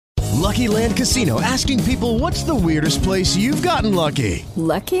Lucky Land Casino, asking people, what's the weirdest place you've gotten lucky?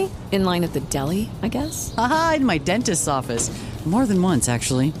 Lucky? In line at the deli, I guess? Aha, in my dentist's office. More than once,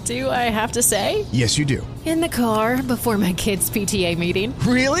 actually. Do I have to say? Yes, you do. In the car before my kids' PTA meeting.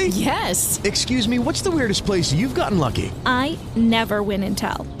 Really? Yes. Excuse me, what's the weirdest place you've gotten lucky? I never win and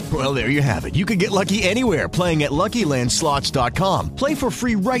tell. Well, there you have it. You can get lucky anywhere, playing at LuckyLandSlots.com. Play for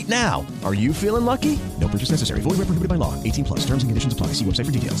free right now. Are you feeling lucky? No purchase necessary. Void where prohibited by law. 18 plus. Terms and conditions apply. See website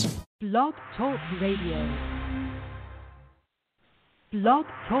for details. Blog Talk Radio. Blog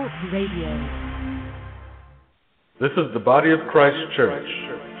Talk Radio. This is the Body of Christ Church,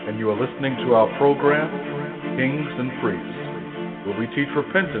 and you are listening to our program, Kings and Priests, where we teach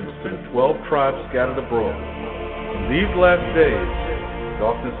repentance to the 12 tribes scattered abroad. In these last days,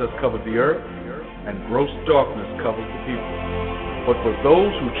 darkness has covered the earth, and gross darkness covers the people. But for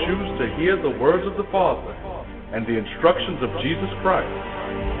those who choose to hear the words of the Father and the instructions of Jesus Christ,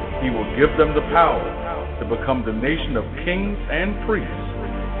 He will give them the power to become the nation of kings and priests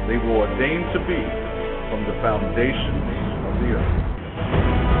they were ordained to be from the foundations of the earth.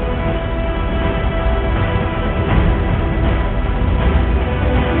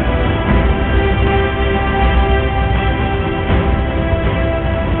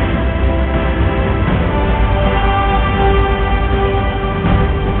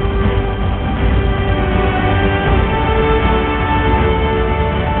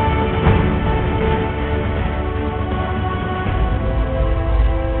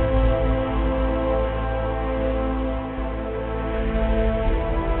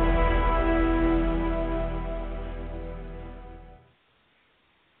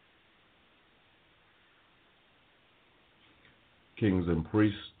 Kings and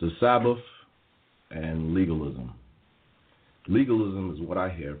Priests, the Sabbath, and legalism. Legalism is what I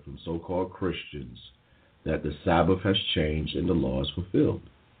hear from so-called Christians, that the Sabbath has changed and the law is fulfilled.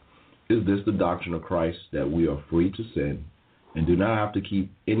 Is this the doctrine of Christ, that we are free to sin and do not have to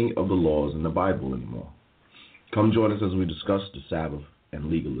keep any of the laws in the Bible anymore? Come join us as we discuss the Sabbath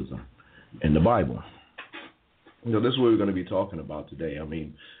and legalism in the Bible. You know, this is what we're going to be talking about today. I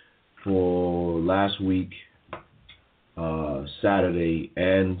mean, for last week, Saturday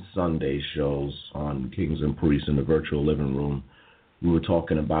and Sunday shows on Kings and Priests in the virtual living room, we were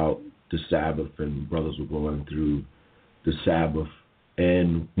talking about the Sabbath, and brothers were going through the Sabbath.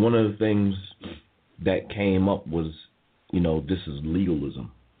 And one of the things that came up was, you know, this is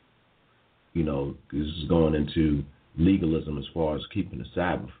legalism. You know, this is going into legalism as far as keeping the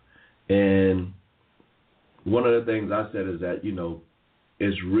Sabbath. And one of the things I said is that, you know,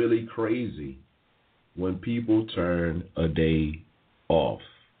 it's really crazy when people turn a day off.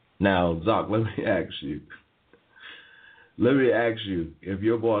 Now, Zoc, let me ask you, if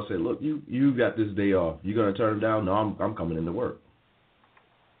your boss said, look, you got this day off, you going to turn it down? No, I'm coming into work.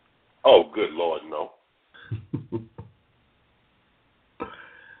 Oh, good Lord, no.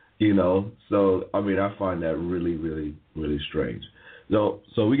 You know, so, I mean, I find that really, really, really strange. So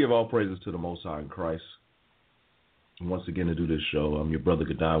we give all praises to the Most High in Christ. And once again, to do this show, I'm your brother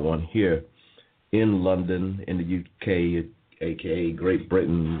Gadai One here in London, in the UK, a.k.a. Great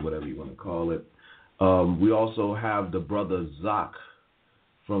Britain, whatever you want to call it. We also have the brother Zoc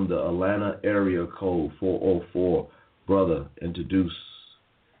from the Atlanta area code 404. Brother,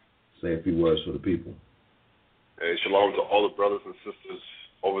 say a few words for the people. Hey, shalom to all the brothers and sisters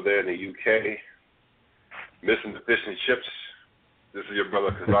over there in the UK. Missing the fish and chips. This is your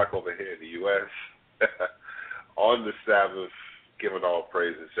brother Kazak over here in the U.S. On the Sabbath, giving all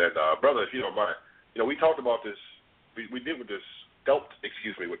praises. And brother, if you don't mind, you know, we talked about this. We did with this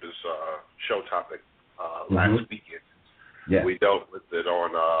with this show topic last weekend. Yeah. We dealt with it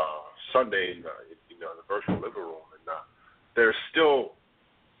on Sunday, in the virtual living room, and there's still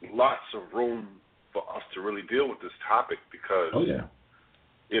lots of room for us to really deal with this topic because,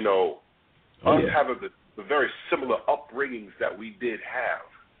 having the very similar upbringings that we did have,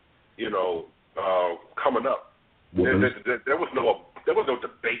 coming up, there was no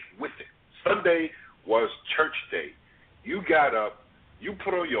debate with it. Sunday was church day. You got up, you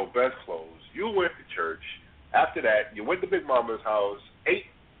put on your best clothes, you went to church. After that, you went to Big Mama's house, ate,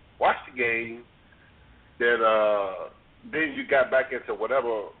 watched the game. Then you got back into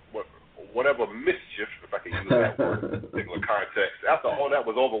whatever mischief, if I can use that word in a particular context. After all that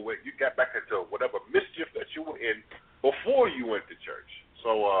was over with, you got back into whatever mischief that you were in before you went to church.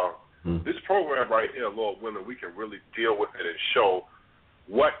 So this program right here, Lord willing, we can really deal with it and show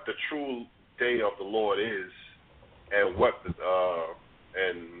what the true day of the Lord is, and what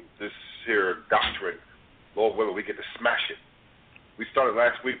and this here doctrine, Lord willing, we get to smash it. We started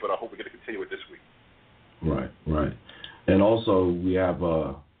last week, but I hope we get to continue it this week. Right. And also we have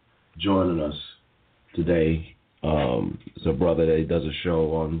joining us today. It's a brother that does a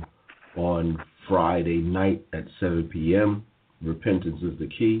show on Friday night at 7 p.m. Repentance is the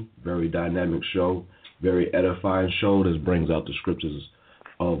Key. Very dynamic show, very edifying show that brings out the scriptures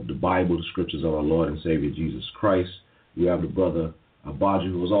of the Bible, the scriptures of our Lord and Savior Jesus Christ. We have the brother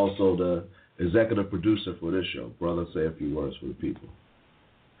Abaji, who is also the executive producer for this show. Brother, say a few words for the people.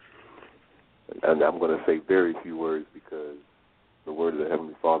 And I'm going to say very few words because the word of the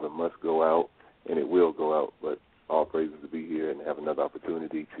Heavenly Father must go out, and it will go out. But all praises to be here and have another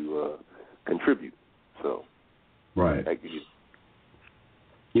opportunity to contribute. So, right. Thank you.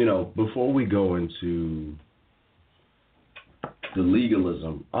 You know, before we go into the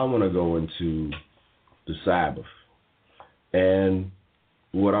legalism, I want to go into the Sabbath. And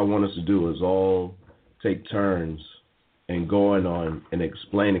what I want us to do is all take turns and going on and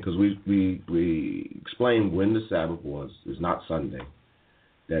explain it, because we explained when the Sabbath was. It's not Sunday.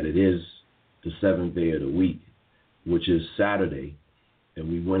 That it is the seventh day of the week, which is Saturday. And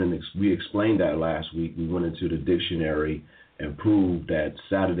we went and we explained that last week. We went into the dictionary and proved that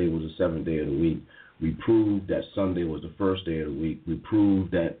Saturday was the seventh day of the week. We proved that Sunday was the first day of the week. We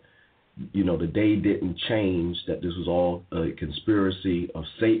proved that, you know, the day didn't change, that this was all a conspiracy of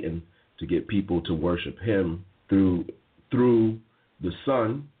Satan to get people to worship him through the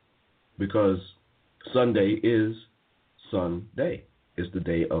sun, because Sunday is Sunday. It's the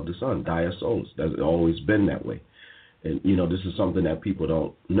day of the sun, Dia Solis. That's always been that way. And, you know, this is something that people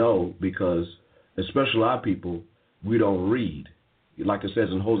don't know because, especially our people, we don't read. Like it says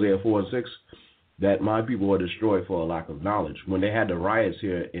in Hosea 4:6, that my people are destroyed for a lack of knowledge. When they had the riots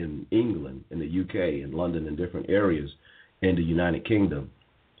here in England, in the UK, in London, in different areas in the United Kingdom,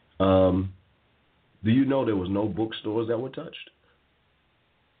 do you know there was no bookstores that were touched?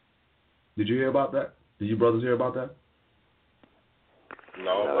 Did you hear about that? Did you brothers hear about that?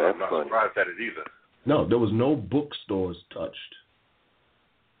 No, but I'm not surprised at it either. No, there was no bookstores touched.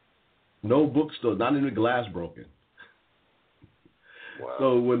 No bookstores, not even glass broken. Wow.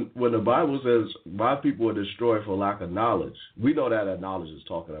 So when the Bible says, my people are destroyed for lack of knowledge, we know that knowledge is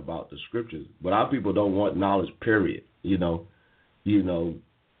talking about the scriptures, but our people don't want knowledge, period. You know,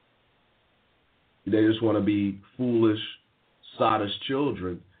 they just want to be foolish, sottish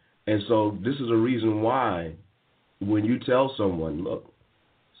children. And so this is a reason why when you tell someone, look,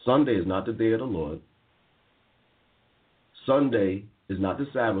 Sunday is not the day of the Lord. Sunday is not the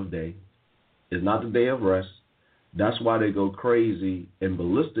Sabbath day. It's not the day of rest. That's why they go crazy and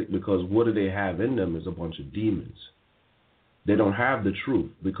ballistic, because what do they have in them is a bunch of demons. They don't have the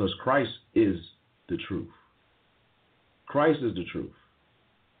truth, because Christ is the truth. Christ is the truth.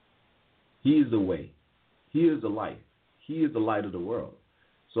 He is the way. He is the light. He is the light of the world.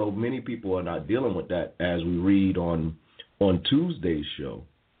 So many people are not dealing with that, as we read on Tuesday's show,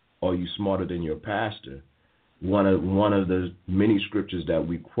 Are You Smarter Than Your Pastor? One of the many scriptures that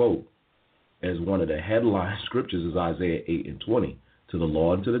we quote as one of the headline scriptures is Isaiah 8:20. To the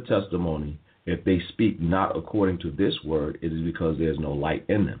law and to the testimony, if they speak not according to this word, it is because there's no light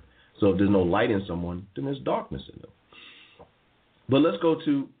in them. So if there's no light in someone, then there's darkness in them. But let's go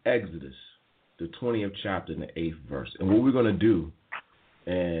to Exodus, the 20th chapter and the 8th verse. And what we're going to do,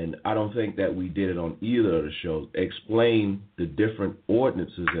 and I don't think that we did it on either of the shows, explain the different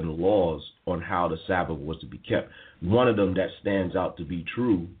ordinances and laws on how the Sabbath was to be kept. One of them that stands out to be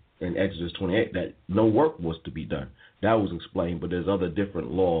true in Exodus 28, that no work was to be done. That was explained, but there's other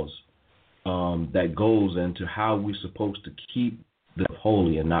different laws that goes into how we're supposed to keep the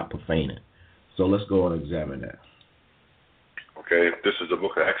holy and not profane it. So let's go and examine that. Okay, this is the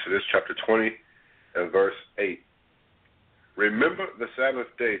book of Exodus, chapter 20, and verse 8. Remember the Sabbath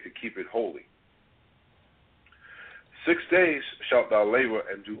day to keep it holy. 6 days shalt thou labor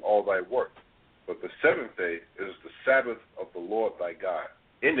and do all thy work, but the seventh day is the Sabbath of the Lord thy God.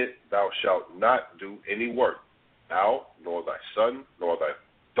 In it thou shalt not do any work, thou, nor thy son, nor thy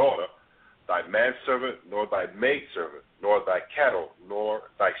daughter, thy manservant, nor thy maidservant, nor thy cattle, nor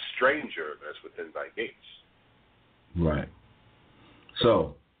thy stranger that's within thy gates. Right.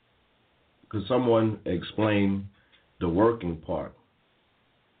 So, could someone explain the working part?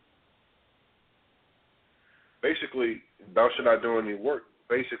 Basically, thou shalt not do any work.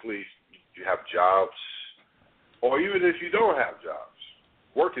 Basically, you have jobs, or even if you don't have jobs,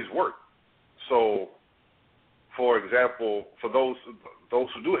 work is work. So, for example, for those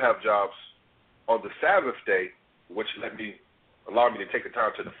who do have jobs, on the Sabbath day, which allow me to take the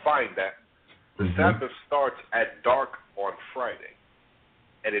time to define that, the Sabbath starts at dark on Friday,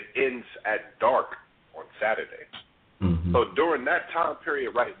 and it ends at dark on Saturday. So during that time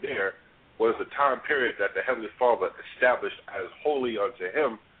period right there was the time period that the Heavenly Father established as holy unto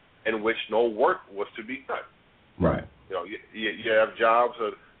him in which no work was to be done. Right. You know, you have jobs.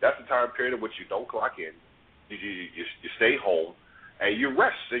 That's the time period in which you don't clock in. You stay home, and you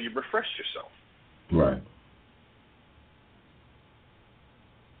rest and you refresh yourself. Right.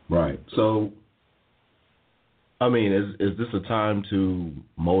 Right. So, I mean, is this a time to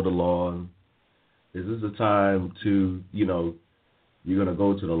mow the lawn? Is this a time to, you're going to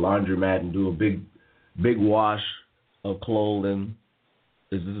go to the laundromat and do a big wash of clothing?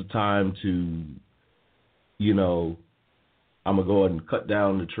 Is this a time to, I'm going to go and cut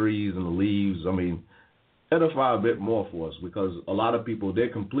down the trees and the leaves? I mean, edify a bit more for us, because a lot of people, they're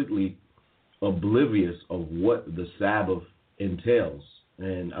completely oblivious of what the Sabbath entails.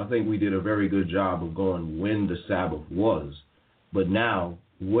 And I think we did a very good job of going when the Sabbath was. But now,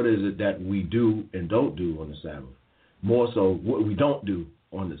 what is it that we do and don't do on the Sabbath? More so, what we don't do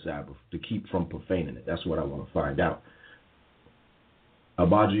on the Sabbath to keep from profaning it. That's what I want to find out.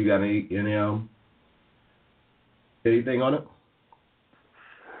 Abaji, you got anything on it?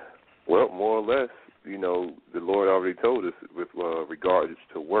 Well, more or less, the Lord already told us with regards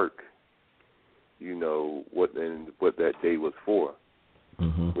to work, what that day was for.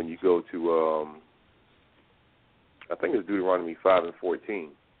 Mm-hmm. When you go to, I think it's Deuteronomy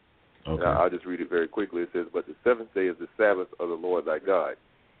 5:14. Okay. I'll just read it very quickly. It says, "But the seventh day is the Sabbath of the Lord thy God.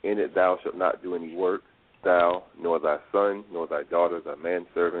 In it thou shalt not do any work, thou, nor thy son, nor thy daughter, thy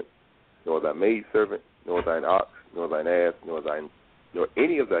manservant, nor thy maidservant, nor thine ox, nor thine ass, nor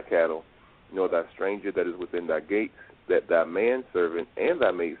any of thy cattle, nor thy stranger that is within thy gates, that thy manservant and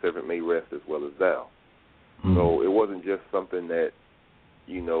thy maidservant may rest as well as thou." Mm-hmm. So it wasn't just something that,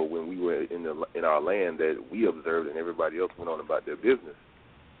 when we were in our land that we observed and everybody else went on about their business.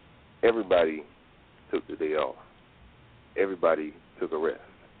 Everybody took the day off. Everybody took a rest.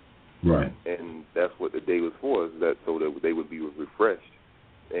 Right. And that's what the day was for, is that so that they would be refreshed.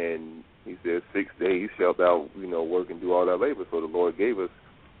 And he said, 6 days shalt thou, work and do all thy labor. So the Lord gave us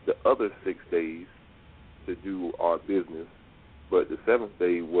the other 6 days to do our business. But the seventh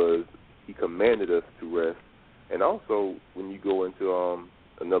day was, he commanded us to rest. And also, when you go into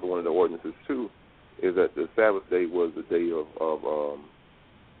another one of the ordinances, too, is that the Sabbath day was the day of a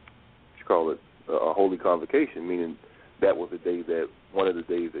holy convocation, meaning that was the day that, one of the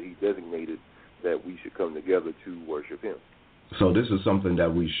days that he designated that we should come together to worship him. So this is something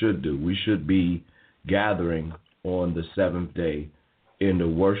that we should do. We should be gathering on the seventh day in the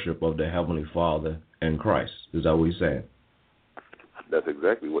worship of the Heavenly Father and Christ. Is that what he's saying? That's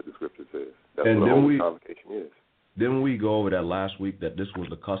exactly what the scripture says. That's and what a holy convocation is. Didn't we go over that last week, that this was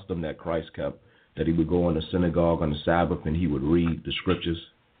the custom that Christ kept, that he would go in the synagogue on the Sabbath and he would read the scriptures?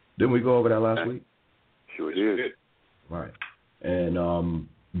 Didn't we go over that last week? Sure did. Right. And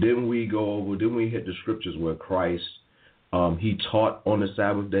didn't we hit the scriptures where Christ, he taught on the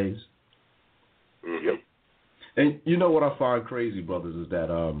Sabbath days? Yep. And you know what I find crazy, brothers, is that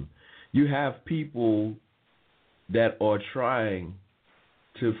you have people that are trying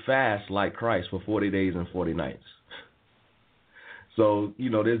to fast like Christ for 40 days and 40 nights. So,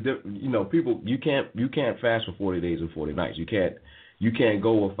 there's people, you can't fast for 40 days and 40 nights. You can't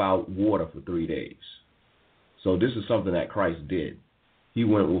go without water for 3 days. So this is something that Christ did. He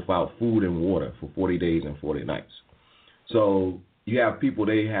went without food and water for 40 days and 40 nights. So you have people,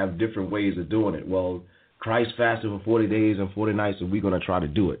 they have different ways of doing it. Well, Christ fasted for 40 days and 40 nights, and we're going to try to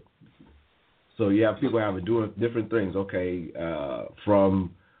do it. So you have people doing different things. Okay,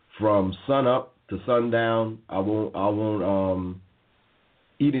 from sun up to sundown, I won't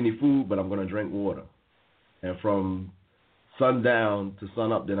eat any food, but I'm going to drink water. And from sundown to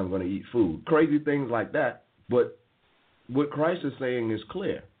sun up, then I'm going to eat food. Crazy things like that. But what Christ is saying is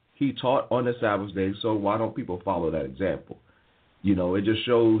clear. He taught on the Sabbath day, so why don't people follow that example? It just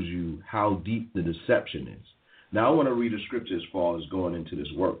shows you how deep the deception is. Now, I want to read the scripture as far as going into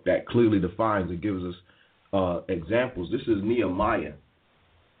this work that clearly defines and gives us examples. This is Nehemiah,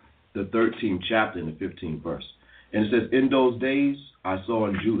 the 13th chapter and the 15th verse. And it says, "In those days I saw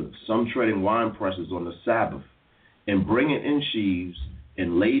in Judah some treading wine presses on the Sabbath, and bringing in sheaves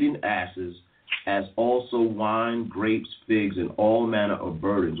and laden asses, as also wine, grapes, figs, and all manner of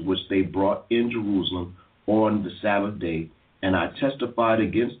burdens, which they brought in Jerusalem on the Sabbath day. And I testified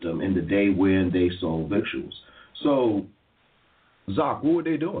against them in the day when they sold victuals." So, Zach, what were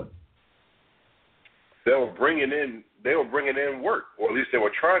they doing? They were bringing in work, or at least they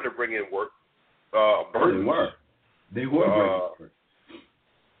were trying to bring in work. Burdens. They were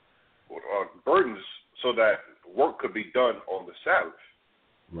bringing burdens, so that work could be done on the Sabbath.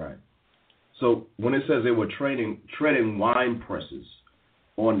 Right. So when it says they were treading wine presses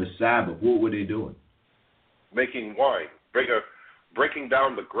on the Sabbath, what were they doing? Making wine. breaking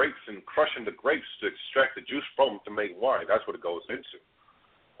down the grapes and crushing the grapes to extract the juice from them to make wine. That's what it goes into.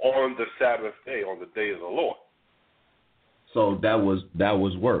 On the Sabbath day, on the day of the Lord. So that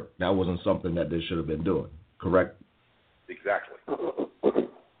was work. That wasn't something that they should have been doing, correct? Exactly. Correct.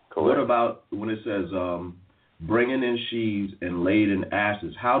 What about when it says bringing in sheaves and laden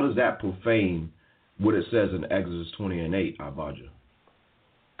asses? How does that profane what it says in Exodus 20:8, Abadja?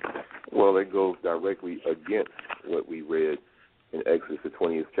 Well, it goes directly against what we read in Exodus, the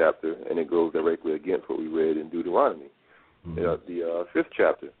 20th chapter, and it goes directly against what we read in Deuteronomy, the 5th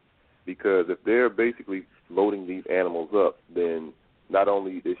chapter. Because if they're basically loading these animals up, then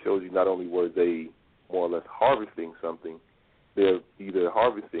it shows you not only were they more or less harvesting something, they're either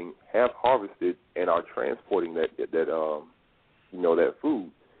have harvested, and are transporting that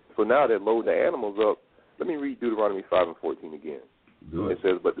food. So now they're loading the animals up. Let me read Deuteronomy 5:14 again. Good. It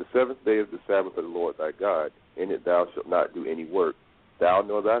says, "But the seventh day is the Sabbath of the Lord thy God. In it thou shalt not do any work, thou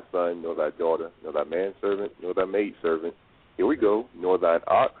nor thy son, nor thy daughter, nor thy manservant, nor thy maidservant." Here we go. "Nor thine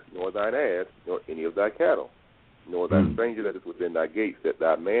ox, nor thine ass, nor any of thy cattle, nor thy stranger that is within thy gates, that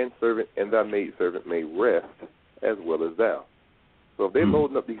thy manservant and thy maidservant may rest as well as thou." So if they're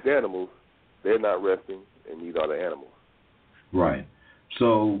loading up these animals, they're not resting, and neither are the animals. Right.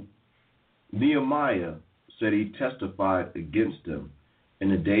 So Nehemiah said he testified against them in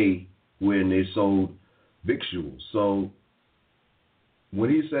the day when they sold victuals. So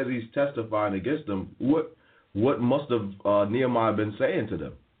when he says he's testifying against them, what must have Nehemiah been saying to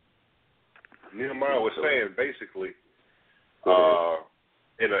them? Nehemiah was saying basically, I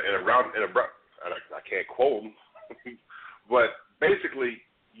can't quote him, but basically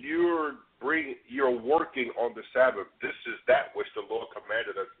you're working on the Sabbath. This is that which the Lord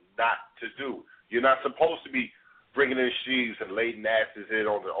commanded us not to do. You're not supposed to be bringing in sheaves and laden asses in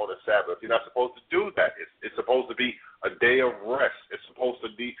on the Sabbath. You're not supposed to do that. It's supposed to be a day of rest. It's supposed to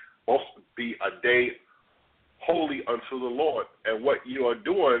be a day holy unto the Lord. And what you are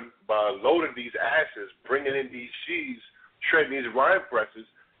doing by loading these asses, bringing in these sheaves, treading these wine presses,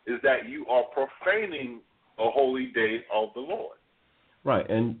 is that you are profaning a holy day of the Lord. Right,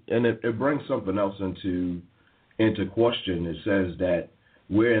 and it brings something else into question. It says that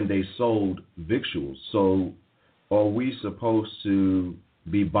wherein they sold victuals. So are we supposed to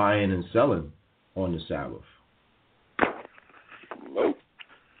be buying and selling on the Sabbath? Nope.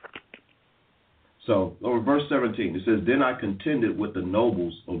 So, verse 17, it says, "Then I contended with the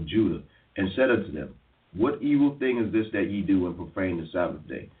nobles of Judah, and said unto them, What evil thing is this that ye do and profane the Sabbath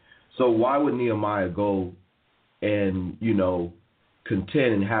day?" So why would Nehemiah go and,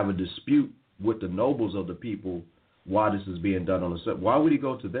 contend and have a dispute with the nobles of the people while this is being done on the Sabbath? Why would he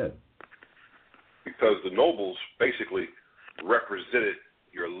go to them? Because the nobles basically represented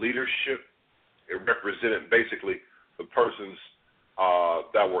your leadership. It represented basically the persons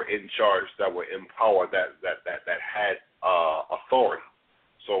that were in charge, that were in power, that had authority.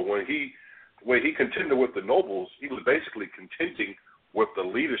 So when he contended with the nobles, he was basically contending with the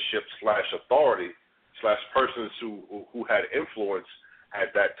leadership / authority / persons who had influence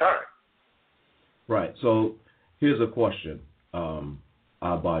at that time. Right. So here's a question,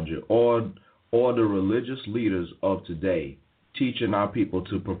 Abadja. Are the religious leaders of today teaching our people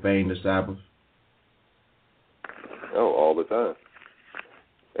to profane the Sabbath? Oh, all the time.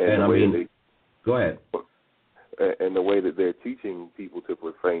 Go ahead. And the way that they're teaching people to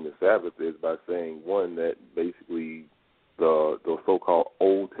profane the Sabbath is by saying, one, that basically the so-called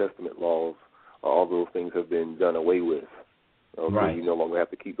Old Testament laws, all those things have been done away with. Okay, right. You no longer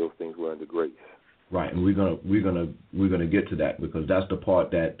have to keep those things. We're under grace. Right, and we're gonna get to that, because that's the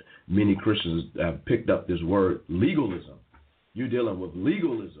part that many Christians have picked up, this word legalism. You're dealing with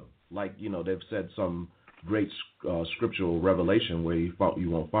legalism, like they've said some great scriptural revelation where you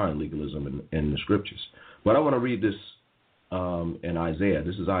won't find legalism in the scriptures. But I want to read this in Isaiah.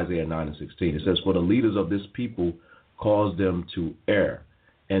 This is Isaiah 9:16. It says, "For the leaders of this people cause them to err,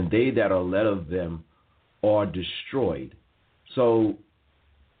 and they that are led of them are destroyed." So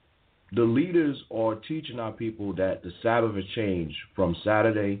the leaders are teaching our people that the Sabbath has changed from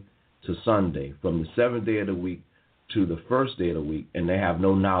Saturday to Sunday, from the seventh day of the week to the first day of the week, and they have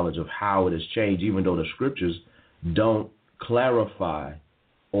no knowledge of how it has changed, even though the scriptures don't clarify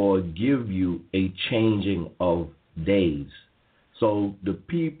or give you a changing of days. So the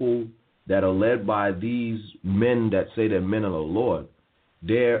people that are led by these men that say they're men of the Lord,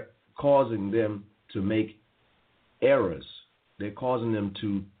 they're causing them to make errors. They're causing them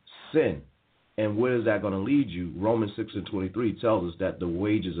to sin. And where is that going to lead you? Romans 6:23 tells us that the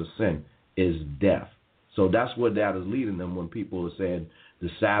wages of sin is death. So that's where that is leading them when people are saying The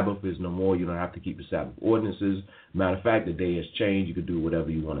Sabbath is no more. You don't have to keep the Sabbath ordinances. Matter of fact, the day has changed. You can do whatever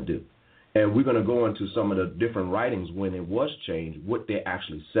you want to do. And we're going to go into some of the different writings when it was changed, what they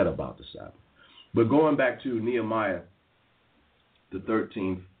actually said about the Sabbath. But going back to Nehemiah, the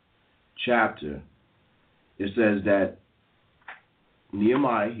 13th chapter, it says that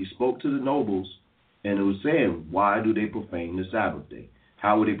Nehemiah, he spoke to the nobles, and it was saying, why do they profane the Sabbath day?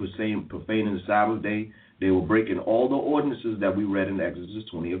 How were they profaning the Sabbath day? They were breaking all the ordinances that we read in Exodus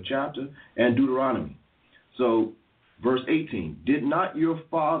 20th chapter and Deuteronomy. So, verse 18, did not your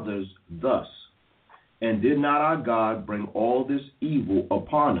fathers thus, and did not our God bring all this evil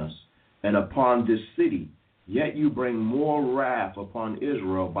upon us and upon this city? Yet you bring more wrath upon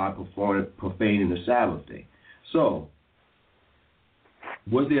Israel by profaning the Sabbath day. So,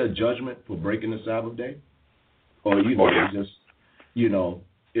 was there a judgment for breaking the Sabbath day? Or,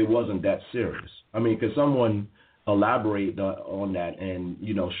 it wasn't that serious? I mean, could someone elaborate on that and,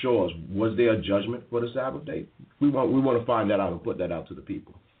 show us, was there a judgment for the Sabbath day? We want to find that out and put that out to the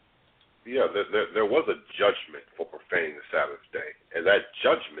people. Yeah, there was a judgment for profaning the Sabbath day, and that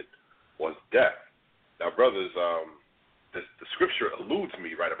judgment was death. Now, brothers, the scripture eludes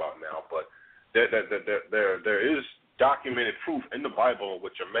me right about now, but there is documented proof in the Bible in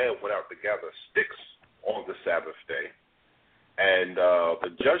which a man went out to gather sticks on the Sabbath day, and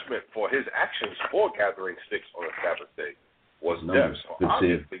the judgment for his actions for gathering sticks on the Sabbath day was death. So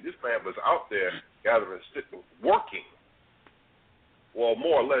obviously, this man was out there gathering sticks, working. Well,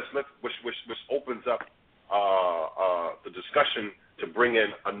 more or less, which opens up the discussion to bring in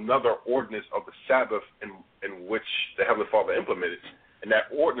another ordinance of the Sabbath in which the Heavenly Father implemented, and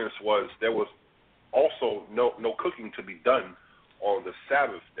that ordinance was there was also no cooking to be done on the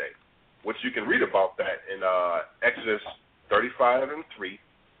Sabbath day, which you can read about that in Exodus 35 and 3,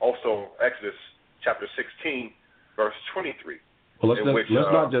 also Exodus chapter 16, verse 23. Well, let's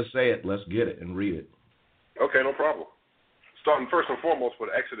not just say it. Let's get it and read it. Okay, no problem. Starting first and foremost with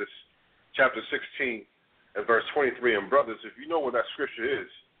Exodus chapter 16 and verse 23. And brothers, if you know what that scripture is,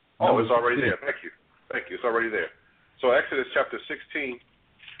 it's already there. Thank you. It's already there. So Exodus chapter 16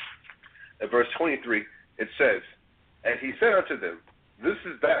 and verse 23, it says, and he said unto them, this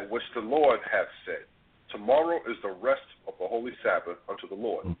is that which the Lord hath said. Tomorrow is the rest of the holy Sabbath unto the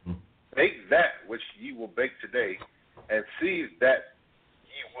Lord. Mm-hmm. Bake that which ye will bake today, and see that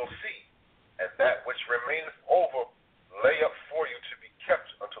ye will see, and that which remaineth over lay up for you to be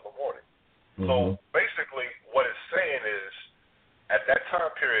kept until the morning. Mm-hmm. So basically what it's saying is, at that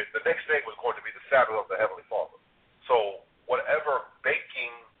time period, the next day was going to be the Sabbath of the Heavenly Father. So whatever bake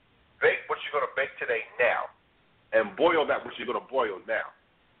what you're going to bake today now, and boil that which you're going to boil now.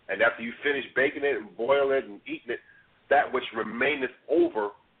 And after you finish baking it and boiling it and eating it, that which remaineth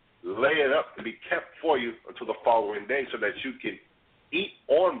over, lay it up to be kept for you until the following day so that you can eat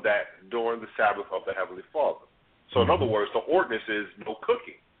on that during the Sabbath of the Heavenly Father. So in other words, the ordinance is no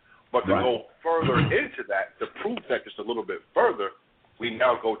cooking. But to go further into that, to prove that just a little bit further, we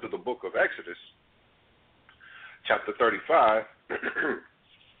now go to the book of Exodus, chapter 35,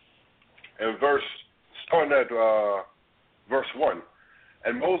 and starting at verse 1.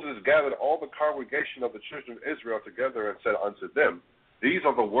 And Moses gathered all the congregation of the children of Israel together and said unto them, these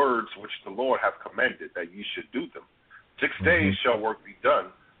are the words which the Lord hath commanded, that ye should do them. 6 days shall work be done,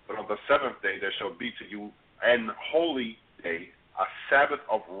 but on the seventh day there shall be to you an holy day, a Sabbath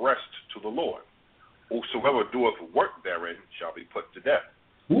of rest to the Lord. Whosoever doeth work therein shall be put to death.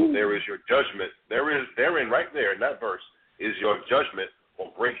 There is your judgment. Therein right there in that verse is your judgment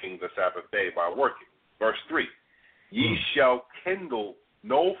for breaking the Sabbath day by working. Verse 3, ye shall kindle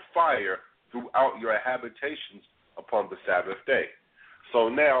no fire throughout your habitations upon the Sabbath day. So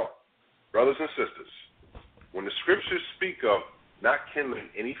now, brothers and sisters, when the scriptures speak of not kindling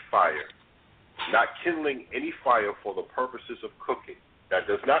any fire for the purposes of cooking, that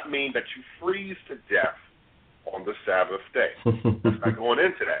does not mean that you freeze to death on the Sabbath day. It's not going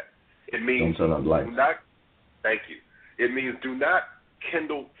into that. It means It means do not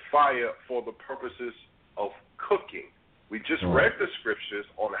kindle fire for the purposes of cooking. We just read the scriptures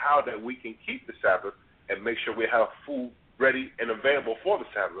on how that we can keep the Sabbath and make sure we have food ready and available for the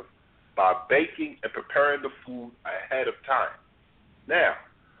Sabbath by baking and preparing the food ahead of time. Now,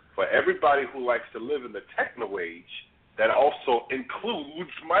 for everybody who likes to live in the techno age, that also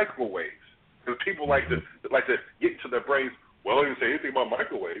includes microwaves. Because people like to get into their brains, well, I didn't say anything about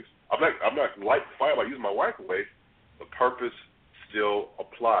microwaves. I'm not lighting fire by using my microwave. The purpose still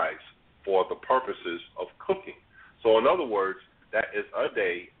applies for the purposes of cooking. So in other words, that is a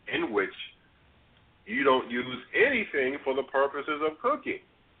day in which you don't use anything for the purposes of cooking.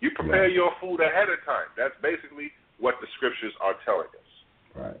 You prepare your food ahead of time. That's basically what the scriptures are telling us.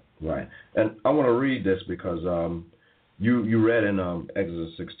 Right. And I want to read this because you read in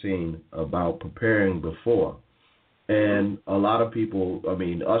Exodus 16 about preparing before. And a lot of people, I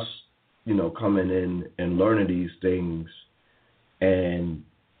mean, us, coming in and learning these things and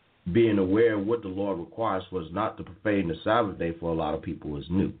being aware of what the Lord requires for us not to profane the Sabbath day for a lot of people is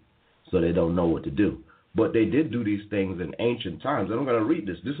new. So they don't know what to do. But they did do these things in ancient times. And I'm going to read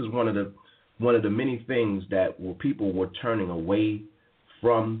this. This is one of the many things that people were turning away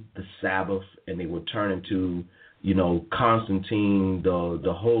from the Sabbath, and they were turning to, Constantine,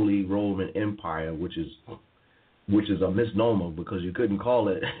 the Holy Roman Empire, which is a misnomer because you couldn't call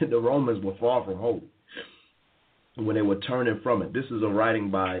it. The Romans were far from holy when they were turning from it. This is a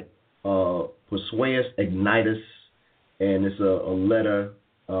writing by Persuasus Ignatus, and it's a letter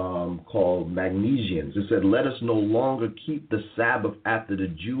called Magnesians. It said, "Let us no longer keep the Sabbath after the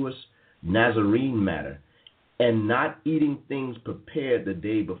Jewish Nazarene manner, and not eating things prepared the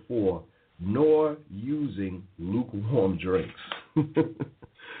day before, nor using lukewarm drinks."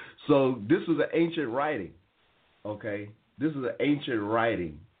 So this is an ancient writing, okay? This is an ancient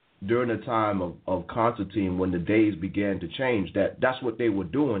writing during the time of Constantine when the days began to change. That's what they were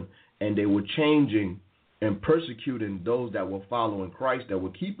doing, and they were changing and persecuting those that were following Christ, that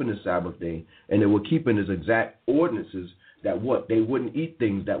were keeping the Sabbath day, and they were keeping his exact ordinances that they wouldn't eat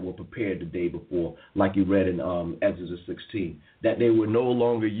things that were prepared the day before, like you read in Exodus 16, that they would no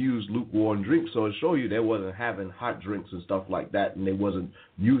longer use lukewarm drinks. So it show you they wasn't having hot drinks and stuff like that, and they wasn't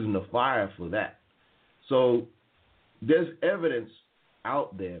using the fire for that. So there's evidence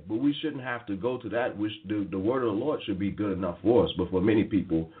out there, but we shouldn't have to go to that, which the word of the Lord should be good enough for us, but for many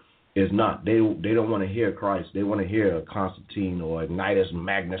people, it's not. They don't want to hear Christ. They want to hear Constantine or Ignatus,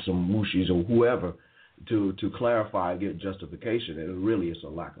 Magnus, or Mushis, or whoever to clarify and get justification, and it really is a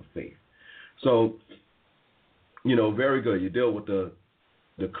lack of faith. So, very good. You deal with the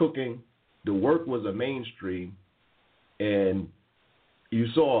cooking. The work was a mainstream, and you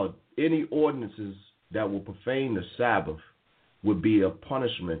saw any ordinances that will profane the Sabbath would be a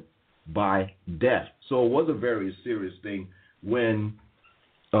punishment by death. So it was a very serious thing when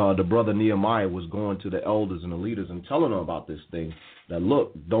the brother Nehemiah was going to the elders and the leaders and telling them about this thing, that,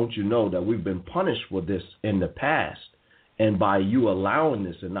 look, don't you know that we've been punished for this in the past, and by you allowing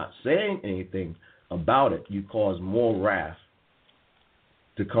this and not saying anything about it, you cause more wrath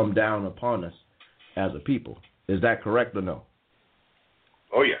to come down upon us as a people. Is that correct or no?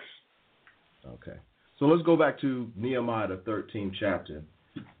 Oh, yes. Okay. So let's go back to Nehemiah, the 13th chapter,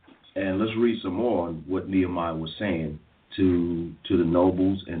 and let's read some more on what Nehemiah was saying to the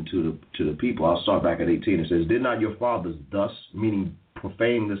nobles and to the people. I'll start back at 18. It says, "Did not your fathers thus," meaning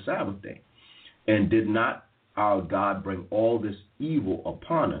profane the Sabbath day, "and did not our God bring all this evil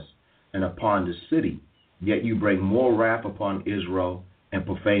upon us and upon the city? Yet you bring more wrath upon Israel and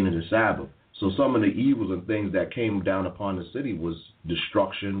profaning the Sabbath." So some of the evils and things that came down upon the city was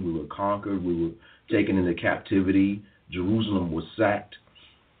destruction. We were conquered. We were taken into captivity. Jerusalem was sacked.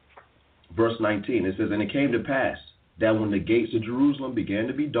 Verse 19, it says, "And it came to pass that when the gates of Jerusalem began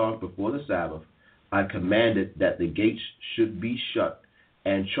to be dark before the Sabbath, I commanded that the gates should be shut,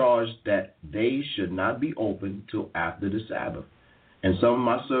 and charged that they should not be opened till after the Sabbath. And some of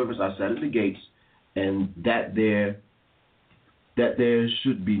my servants I set at the gates, and that there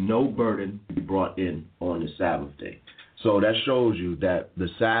should be no burden to be brought in on the Sabbath day." So that shows you that the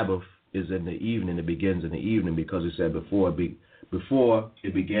Sabbath is in the evening. It begins in the evening, because it said before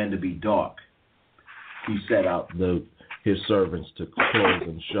it began to be dark, he set out his servants to close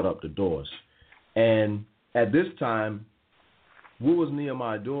and shut up the doors. And at this time, what was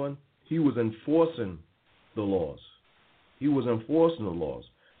Nehemiah doing? He was enforcing the laws.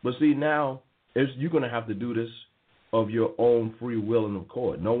 But see, now you're going to have to do this of your own free will and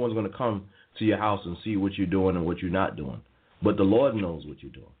accord. No one's going to come to your house and see what you're doing and what you're not doing. But the Lord knows what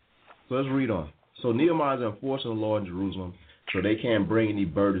you're doing. So let's read on. So Nehemiah's enforcing the law in Jerusalem, so they can't bring any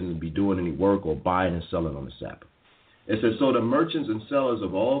burdens and be doing any work or buying and selling on the Sabbath. It says, "So the merchants and sellers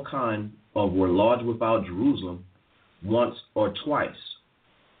of all kind were lodged without Jerusalem once or twice.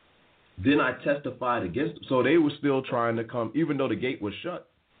 Then I testified against them." So they were still trying to come, even though the gate was shut.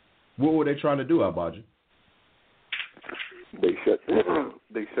 What were they trying to do, Abaji? They shut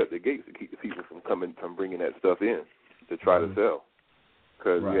the gates to keep the people from bringing that stuff in to try to sell.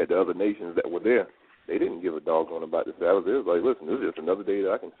 Because you had the other nations that were there. They didn't give a doggone about the Sabbath. It was like, listen, this is just another day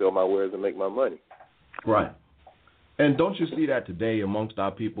that I can sell my wares and make my money. Right. And don't you see that today amongst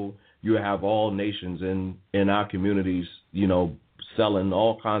our people? You have all nations in our communities, selling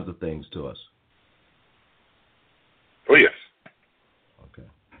all kinds of things to us. Oh, yes. Okay.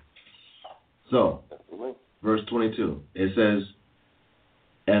 So, verse 22, it says,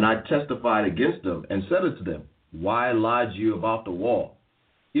 And I testified against them and said unto them, why lodge you about the wall?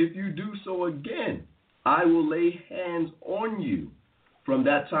 If you do so again, I will lay hands on you. From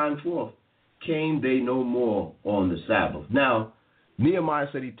that time forth came they no more on the Sabbath. Now, Nehemiah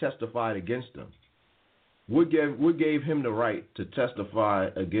said he testified against them. What gave him the right to testify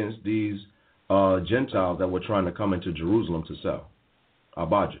against these Gentiles that were trying to come into Jerusalem to sell?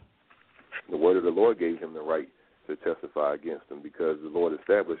 Abijah. The word of the Lord gave him the right to testify against them, because the Lord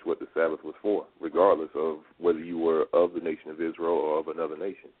established what the Sabbath was for, regardless of whether you were of the nation of Israel or of another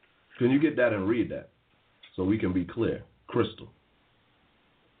nation. Can you get that and read that so we can be clear, crystal?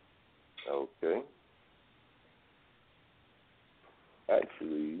 Okay.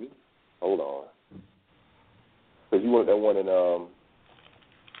 Actually, hold on. Because you want that one in,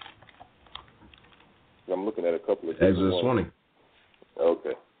 I'm looking at a couple of Exodus 20.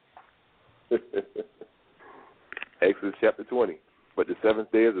 Okay. Exodus chapter 20. But the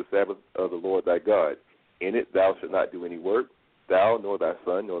seventh day is the Sabbath of the Lord thy God. In it thou shalt not do any work, thou, nor thy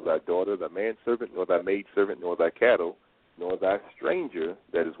son, nor thy daughter, thy manservant, nor thy maidservant, nor thy cattle, nor thy stranger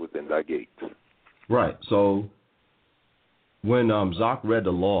that is within thy gates. Right. So when Zach read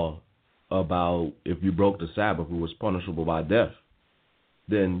the law about if you broke the Sabbath, it was punishable by death,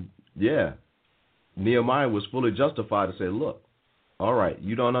 then, yeah, Nehemiah was fully justified to say, look, all right,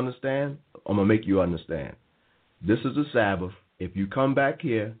 you don't understand? I'm going to make you understand. This is the Sabbath. If you come back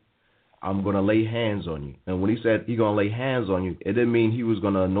here, I'm going to lay hands on you. And when he said he's going to lay hands on you, it didn't mean he was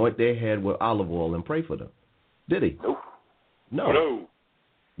going to anoint their head with olive oil and pray for them. Did he? Nope.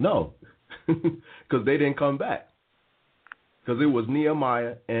 No. Because they didn't come back. Because it was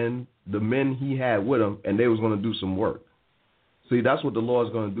Nehemiah and the men he had with him, and they was going to do some work. See, that's what the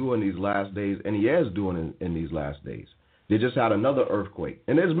Lord's going to do in these last days, and he is doing in these last days. They just had another earthquake.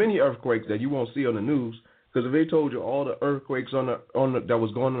 And there's many earthquakes that you won't see on the news, because if they told you all the earthquakes that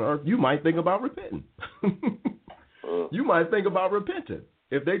was going on the earth, you might think about repenting. You might think about repenting.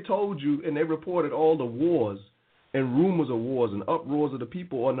 If they told you and they reported all the wars and rumors of wars and uproars of the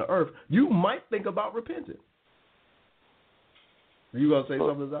people on the earth, you might think about repenting. You going to say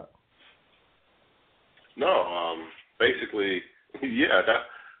something to that? No, basically, yeah, that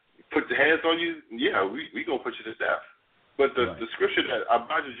put the hands on you, yeah, we going to put you to death. But the scripture that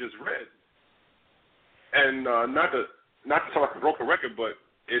Abijah just read, and not to sound like a broken record, but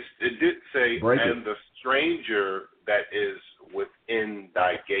it did say, and the stranger that is within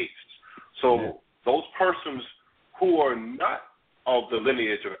thy gates. So those persons who are not of the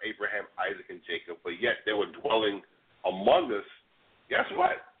lineage of Abraham, Isaac, and Jacob, but yet they were dwelling among us, guess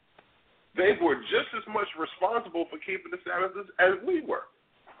what? They were just as much responsible for keeping the Sabbath as we were.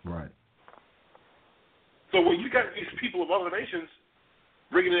 Right. So when you got these people of other nations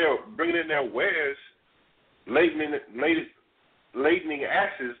bringing in their wares, ladening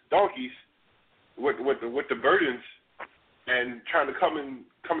asses, donkeys, with the burdens, and trying to come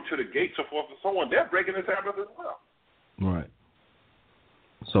to the gate, so forth and so on, they're breaking the Sabbath as well. Right.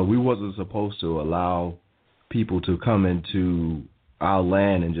 So we wasn't supposed to allow people to come into our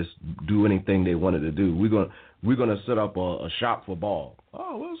land and just do anything they wanted to do. We're gonna set up a shop for Baal.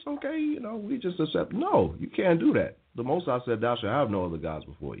 Oh, well, it's okay. We just accept. No, you can't do that. The Most High said, "Thou shalt have no other gods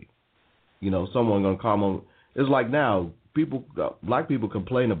before you." Someone gonna come on. It's like now, black people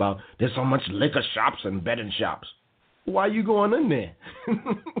complain about there's so much liquor shops and betting shops. Why you going in there?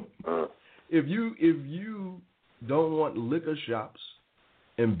 If you don't want liquor shops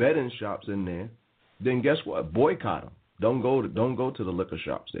and betting shops in there, then guess what? Boycott them. Don't go to the liquor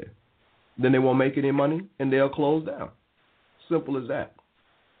shops there. Then they won't make any money and they'll close down. Simple as that.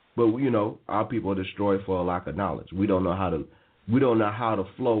 But our people are destroyed for a lack of knowledge. We don't know how to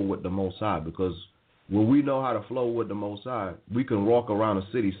flow with the Most High, because when we know how to flow with the Most High, we can walk around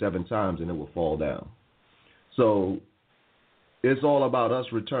a city 7 times and it will fall down. So it's all about us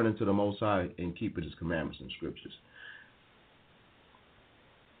returning to the Most High and keeping His commandments and scriptures.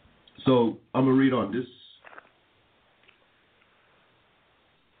 So I'm going to read on this.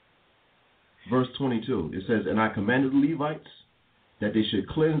 Verse 22, it says, "And I commanded the Levites that they should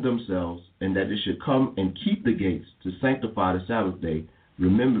cleanse themselves, and that they should come and keep the gates to sanctify the Sabbath day.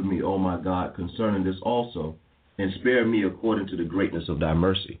 Remember me, O my God, concerning this also, and spare me according to the greatness of thy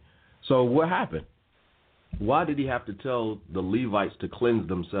mercy." So what happened? Why did he have to tell the Levites to cleanse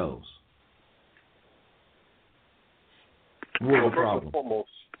themselves? What was the problem?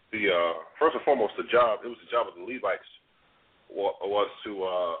 First and foremost, the job of the Levites was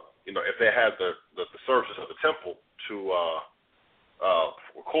to, if they had the services of the temple, to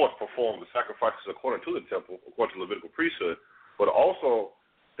of course perform the sacrifices according to the temple, according to the Levitical priesthood, but also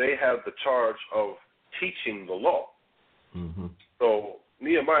they have the charge of teaching the law. Mm-hmm. So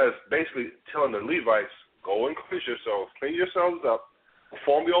Nehemiah is basically telling the Levites, go and cleanse yourselves up,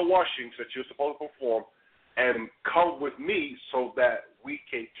 perform your washings that you're supposed to perform, and come with me so that we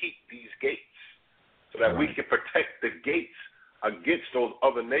can keep these gates, so that we can protect the gates against those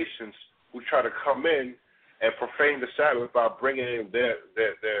other nations who try to come in and profane the Sabbath by bringing in their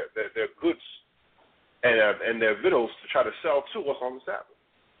goods and their victuals to try to sell to us on the Sabbath.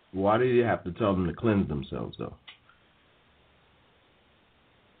 Why did you have to tell them to cleanse themselves, though?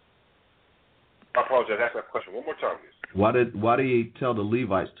 I apologize. Ask that question one more time, please. Why did he tell the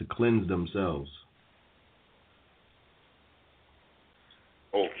Levites to cleanse themselves?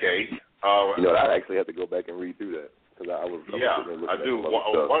 Okay. I actually have to go back and read through that because I was. I do.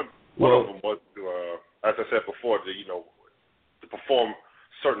 One of them was to, as I said before, to perform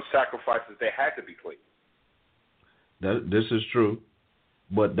certain sacrifices. They had to be clean. This is true,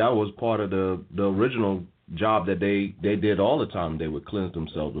 but that was part of the original job that they did all the time. They would cleanse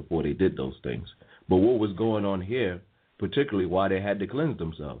themselves before they did those things. But what was going on here, particularly why they had to cleanse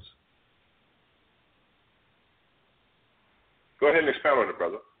themselves? Go ahead and expound on it,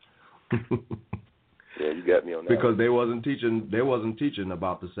 brother. Yeah, you got me on that. Because they wasn't teaching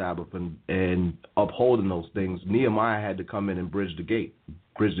about the Sabbath and upholding those things. Nehemiah had to come in and bridge the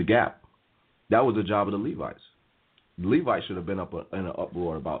gap. That was the job of the Levites. The Levites should have been up in an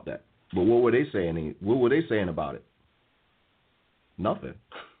uproar about that. But what were they saying? What were they saying about it? Nothing.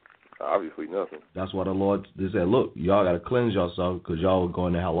 Obviously nothing. That's why they said, look, y'all got to cleanse yourselves because y'all are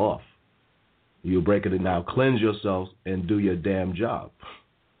going to hell off. You're breaking it now. Cleanse yourselves and do your damn job.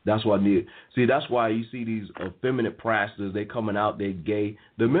 That's why that's why you see these effeminate pastors. They coming out. They gay.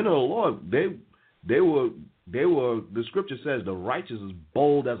 The men of the Lord. They were. The scripture says the righteous is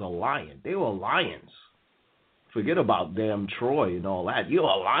bold as a lion. They were lions. Forget about damn Troy and all that. You're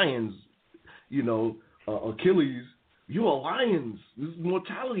lions. Achilles. You're lions. This is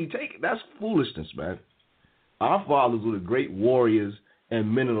mortality. Take it. That's foolishness, man. Our fathers were the great warriors and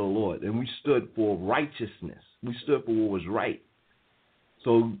men of the Lord, and we stood for righteousness. We stood for what was right.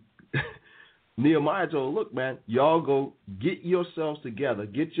 So Nehemiah told, look, man, y'all go get yourselves together,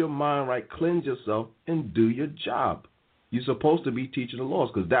 get your mind right, cleanse yourself, and do your job. You're supposed to be teaching the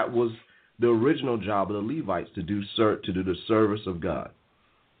laws because that was the original job of the Levites, to do the service of God,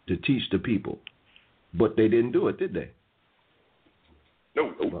 to teach the people. But they didn't do it, did they?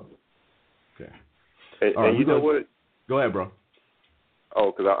 No. Okay. And you know what? Go ahead, bro.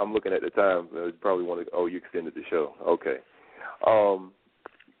 Oh, because I'm looking at the time. You probably want to. Oh, you extended the show. Okay.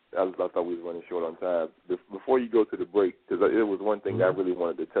 I thought we was running short on time. Before you go to the break, because it was one thing that I really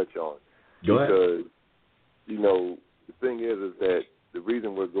wanted to touch on. Go ahead. Because, the thing is that the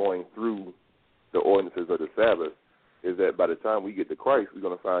reason we're going through the ordinances of the Sabbath is that by the time we get to Christ, we're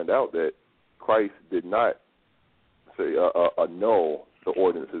going to find out that Christ did not say annul the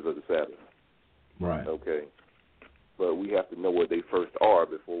ordinances of the Sabbath. Right. Okay. But we have to know what they first are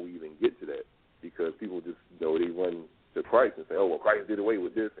before we even get to that, because people just, they run to Christ and say, oh, well, Christ did away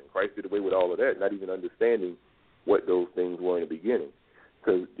with this and Christ did away with all of that, not even understanding what those things were in the beginning.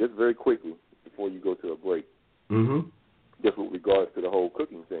 Because just very quickly, before you go to a break, just with regards to the whole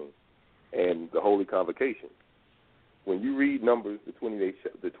cooking thing and the Holy Convocation, when you read Numbers, the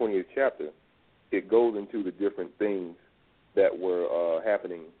 28th chapter, it goes into the different things that were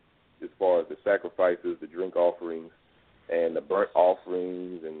happening as far as the sacrifices, the drink offerings, and the burnt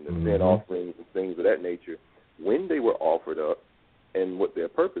offerings and the sin offerings and things of that nature, when they were offered up and what their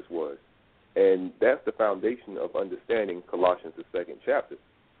purpose was. And that's the foundation of understanding Colossians, the 2nd chapter.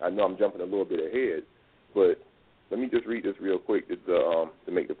 I know I'm jumping a little bit ahead, but let me just read this real quick to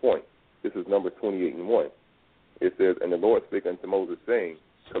make the point. This is Numbers 28:1. It says, and the Lord spake unto Moses, saying,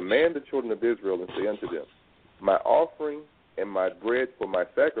 command the children of Israel and say unto them, my offering and my bread for my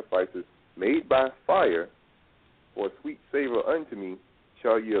sacrifices made by fire for a sweet savor unto me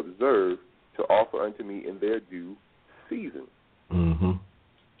shall ye observe to offer unto me in their due season.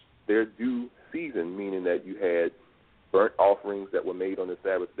 Their due season, meaning that you had burnt offerings that were made on the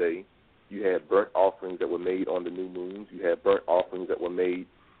Sabbath day. You had burnt offerings that were made on the new moons. You had burnt offerings that were made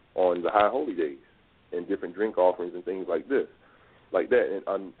on the high holy days, and different drink offerings and things like that.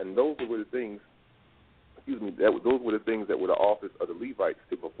 And those were the things, those were the things that were the office of the Levites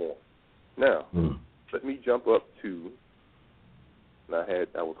to perform. Now, let me jump up to, and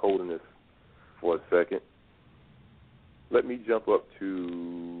I was holding this for a second. Let me jump up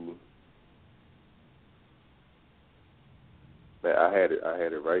to, man, I had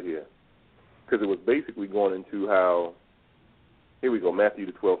it right here. Because it was basically going into how, here we go, Matthew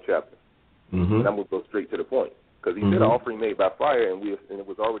the 12th chapter. And I'm going to go straight to the point. Because he said offering made by fire, and it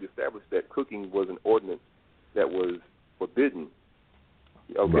was already established that cooking was an ordinance that was forbidden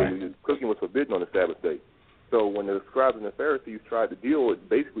Okay, right. cooking was forbidden on the Sabbath day. So when the scribes and the Pharisees tried to deal with,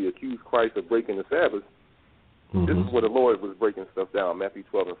 basically accuse Christ of breaking the Sabbath, this is where the Lord was breaking stuff down, Matthew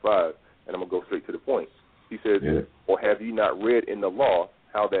 12:5, and I'm going to go straight to the point. He says, or have you not read in the law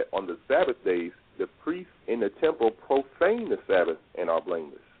how that on the Sabbath days the priests in the temple profane the Sabbath and are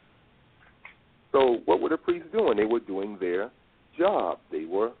blameless? So what were the priests doing? They were doing their job. They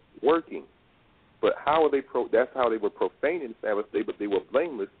were working. But how are they? That's how they were profaning the Sabbath day, but they were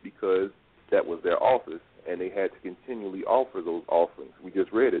blameless because that was their office, and they had to continually offer those offerings. We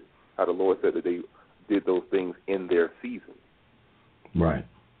just read it, how the Lord said that they did those things in their season. Right.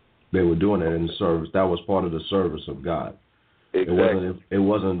 They were doing it in service. That was part of the service of God. Exactly. It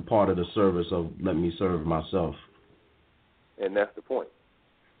wasn't part of the service of let me serve myself. And that's the point.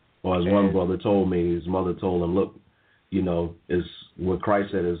 Or as one brother told me, his mother told him, look, is what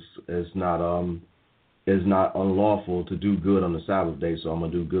Christ said is not unlawful to do good on the Sabbath day, so I'm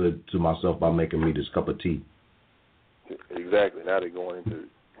going to do good to myself by making me this cup of tea. Exactly. Now they're going into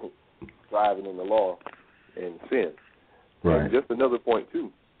driving in the law and sin. Right. And just another point,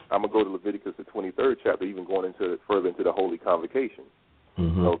 too. I'm going to go to Leviticus, the 23rd chapter, even going further into the Holy Convocation.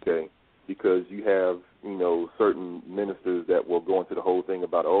 Okay? Because you have, certain ministers that will go into the whole thing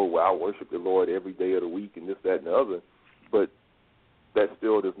about, I worship the Lord every day of the week and this, that, and the other. But that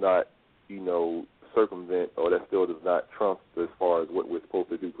still does not, circumvent, or that still does not trump as far as what we're supposed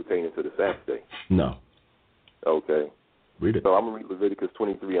to do pertaining to the Sabbath day. No. Okay. Read it. So I'm going to read Leviticus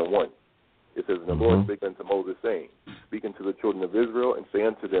 23:1. It says, and the Lord spake unto Moses, saying, Speak unto the children of Israel, and say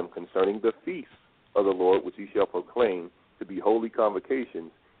unto them concerning the feasts of the Lord, which ye shall proclaim to be holy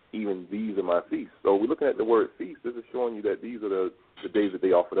convocations, even these are my feasts. So we're looking at the word feast. This is showing you that these are the days that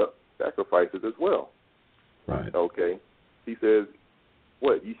they offered up sacrifices as well. Right. Okay. He says,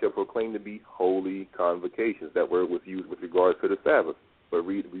 what? Ye shall proclaim to be holy convocations. That word was used with regard to the Sabbath. But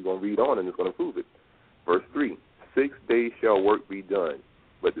we're going to read on, and it's going to prove it. Verse 3, 6 days shall work be done,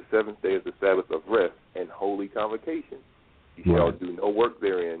 but the seventh day is the Sabbath of rest and holy convocation. You shall do no work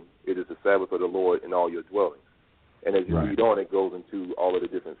therein. It is the Sabbath of the Lord in all your dwellings. And as you read on, it goes into all of the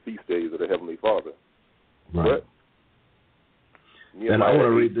different feast days of the Heavenly Father. Right. But, and I want to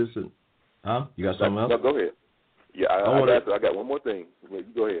read this. You got something else? No, go ahead. Yeah, I got one more thing. You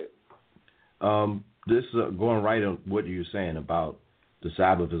go ahead. This going right on what you're saying about the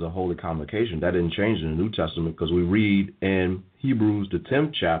Sabbath is a holy convocation. That didn't change in the New Testament, because we read in Hebrews, the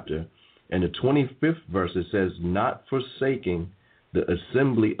 10th chapter, and the 25th verse, it says, not forsaking the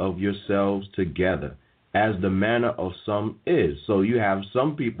assembly of yourselves together, as the manner of some is. So you have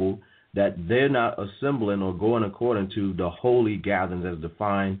some people that they're not assembling or going according to the holy gatherings as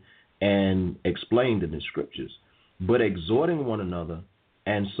defined and explained in the Scriptures, but exhorting one another,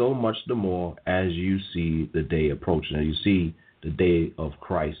 and so much the more as you see the day approaching, as you see the day of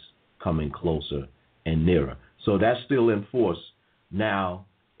Christ coming closer and nearer. So that's still in force now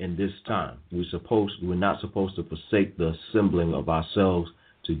in this time. We're not supposed to forsake the assembling of ourselves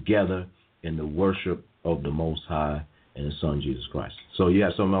together in the worship of the Most High and His Son Jesus Christ. So you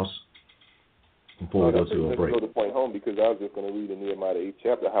have something else before we go to a break? Go to point home, because I was just going to read in Nehemiah, the 8th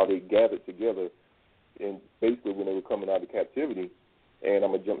chapter, how they gathered together, and basically when they were coming out of captivity. And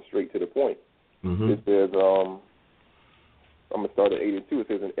I'm going to jump straight to the point. It says, I'm going to start at 8 and 2. It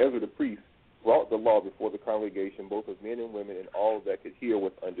says, and Ezra the priest brought the law before the congregation, both of men and women, and all that could hear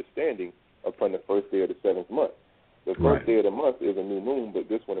with understanding, upon the first day of the 7th month. The first day of the month is a new moon, but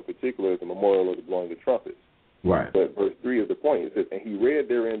this one in particular is a memorial of the blowing of trumpets. Right. But verse 3 is the point. It says, and he read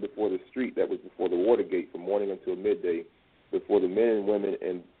therein before the street that was before the water gate from morning until midday, before the men and women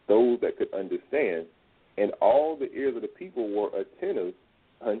and those that could understand, and all the ears of the people were attentive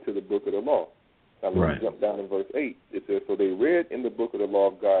unto the book of the law. Now let's jump down in verse 8. It says, so they read in the book of the law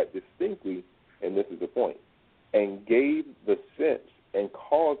of God distinctly, and this is the point, and gave the sense and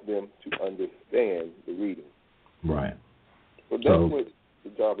caused them to understand the reading. Right. So that's what the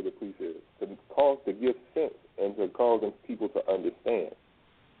job of the priest is, to give sense and to cause people to understand,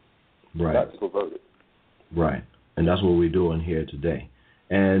 not to pervert it. Right. And that's what we're doing here today.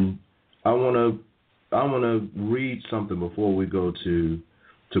 And I want to read something before we go to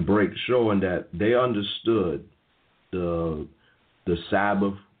break, showing that they understood the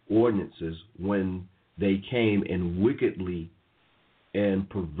Sabbath ordinances when they came and wickedly and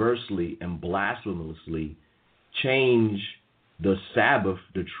perversely and blasphemously changed the Sabbath,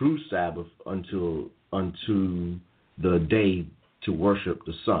 the true Sabbath, unto the day to worship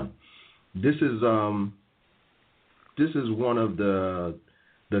the sun. This is one of the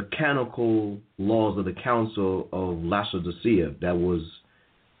canonical laws of the Council of Laodicea that was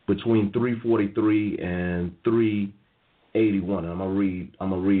between 343 and 81. I'm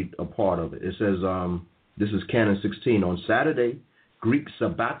gonna read a part of it. It says, this is Canon 16. On Saturday, Greek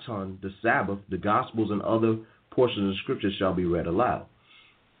Sabbaton, the Sabbath, the Gospels, and other portions of Scripture shall be read aloud.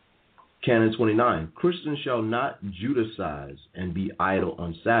 Canon 29. Christians shall not Judaize and be idle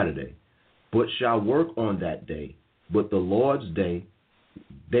on Saturday, but shall work on that day. But the Lord's day,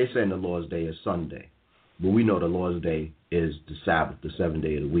 they say the Lord's day is Sunday, but we know the Lord's day is the Sabbath, the 7th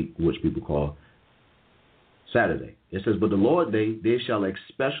day of the week, which people call Saturday. It says, but the Lord's day they shall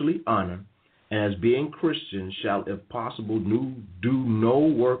especially honor, and as being Christians shall, if possible, do no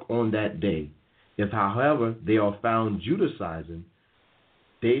work on that day. If, however, they are found Judaizing,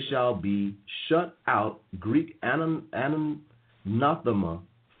 they shall be shut out, Greek anathema,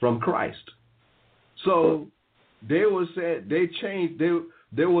 from Christ. So they changed.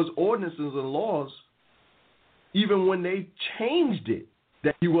 There was ordinances and laws, even when they changed it,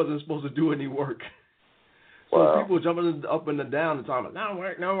 that he wasn't supposed to do any work. So people jumping up and down and talking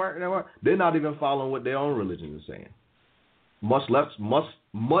about no work. They're not even following what their own religion is saying, much less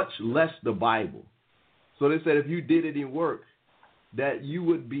the Bible. So they said if you did any work, that you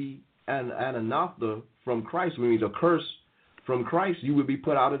would be an anathema from Christ, which means a curse from Christ. You would be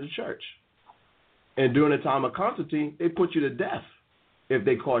put out of the church. And during the time of Constantine, they put you to death if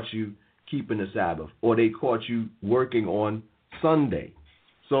they caught you keeping the Sabbath or they caught you working on Sunday.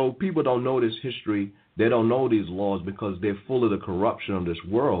 So people don't know this history. They don't know these laws because they're full of the corruption of this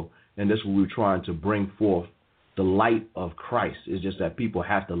world, and that's what we're trying to bring forth, the light of Christ. It's just that people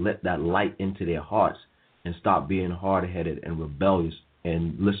have to let that light into their hearts and stop being hard-headed and rebellious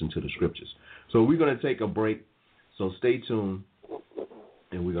and listen to the Scriptures. So we're going to take a break, so stay tuned,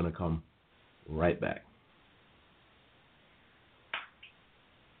 and we're going to come right back.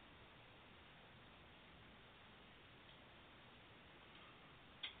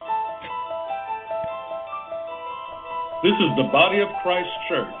 This is the Body of Christ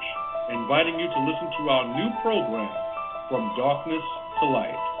Church, inviting you to listen to our new program, From Darkness to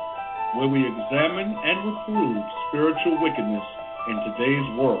Light, where we examine and reprove spiritual wickedness in today's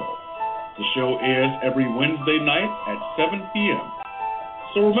world. The show airs every Wednesday night at 7 p.m.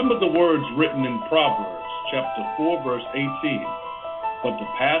 So remember the words written in Proverbs chapter 4, verse 18. But the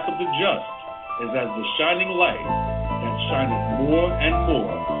path of the just is as the shining light that shineth more and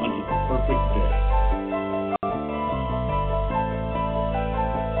more unto the perfect day.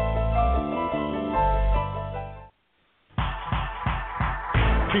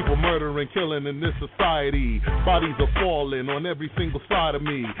 People murdering, killing in this society. Bodies are falling on every single side of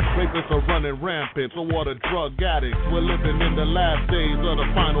me. Rapists are running rampant, so are the drug addicts. We're living in the last days of the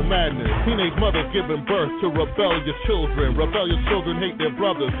final madness. Teenage mothers giving birth to rebellious children. Rebellious children hate their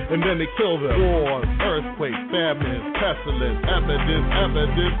brothers, and then they kill them. Wars, earthquakes, famines, pestilence, evidence that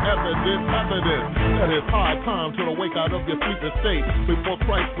it's high time to wake out of your sleeping state before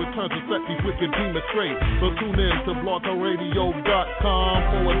Christ returns to set these wicked demons straight. So tune in to blogtalkradio.com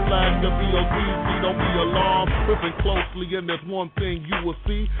 /WOTC. Don't be alarmed. Listen closely, and there's one thing you will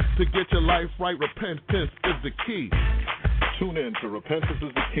see. To get your life right, repentance is the key. Tune in to Repentance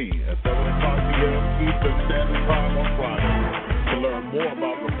is the Key at 7 o'clock p.m. Eastern Standard Time on Friday to learn more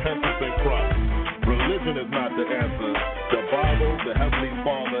about repentance in Christ. Religion is not the answer. The Bible, the Heavenly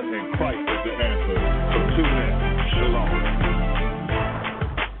Father, and Christ is the answer. So tune in. Shalom.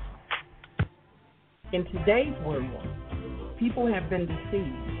 In today's world, people have been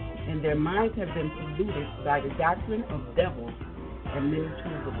deceived, and their minds have been polluted by the doctrine of devils and many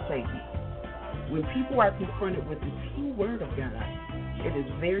tools of Satan. When people are confronted with the true word of God, it is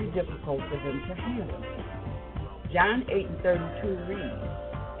very difficult for them to handle. John 8:32 reads,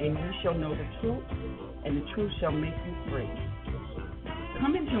 "And you shall know the truth, and the truth shall make you free."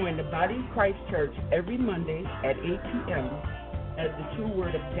 Come and join the Body of Christ Church every Monday at 8 p.m. as the true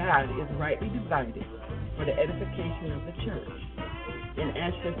word of God is rightly divided for the edification of the church. And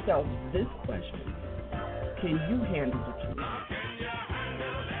ask yourself this question: can you handle the truth?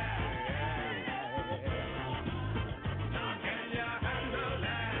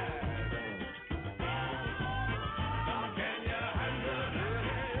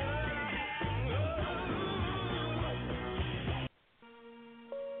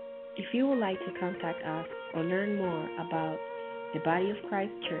 If you would like to contact us or learn more about the Body of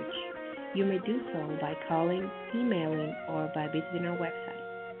Christ Church, you may do so by calling, emailing, or by visiting our website.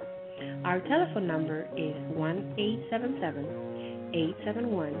 Our telephone number is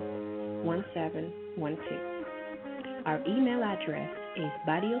 1-877-871-1712. Our email address is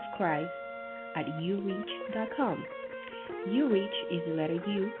bodyofchrist@ureach.com. Ureach is the letter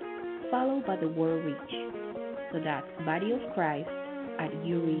U followed by the word reach. So that's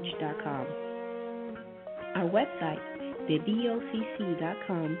bodyofchrist@ureach.com. Our website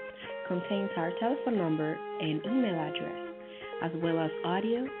thedocc.com contains our telephone number and email address, as well as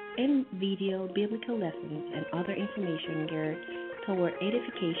audio and video biblical lessons and other information geared toward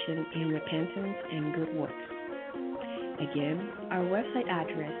edification in repentance and good works. Again, our website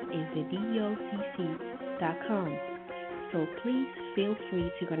address is thedocc.com, so please feel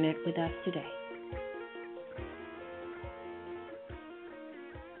free to connect with us today.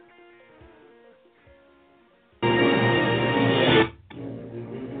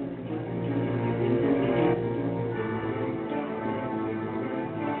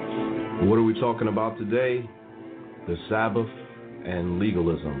 What are we talking about today? The Sabbath and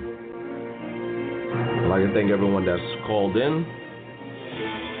legalism. I'd like to thank everyone that's called in,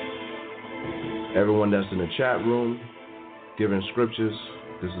 everyone that's in the chat room, giving scriptures.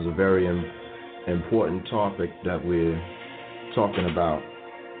 This is a very important topic that we're talking about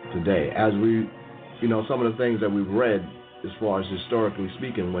today. As we, some of the things that we've read, as far as historically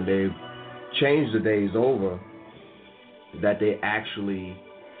speaking, when they've changed the days over, that they actually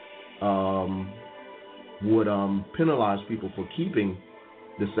would penalize people for keeping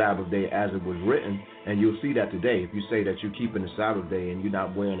the Sabbath day as it was written. And you'll see that today. If you say that you're keeping the Sabbath day and you're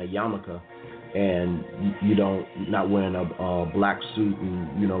not wearing a yarmulke and not wearing a black suit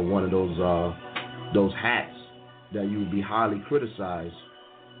and one of those hats, that you would be highly criticized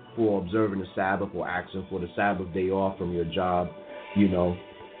for observing the Sabbath or asking for the Sabbath day off from your job, and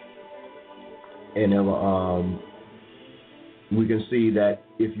we can see that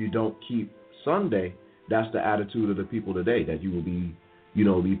if you don't keep Sunday, that's the attitude of the people today, that you will be,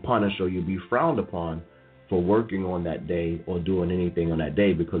 be punished or you'll be frowned upon for working on that day or doing anything on that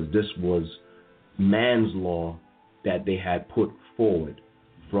day, because this was man's law that they had put forward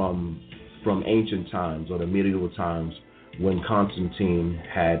from ancient times or the medieval times when Constantine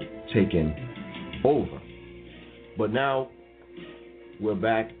had taken over. But now we're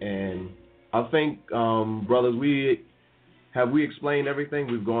back, and I think, brothers, we explained everything.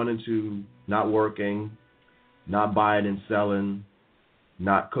 We've gone into not working, not buying and selling,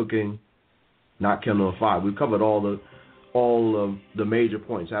 not cooking, not kindling a fire. We've covered all of the major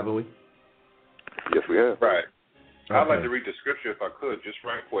points, haven't we? Yes, we have. Right. Okay. I'd like to read the scripture if I could, just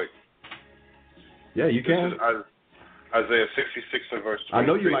right quick. Yeah, you can. This is Isaiah 66 and verse 23. I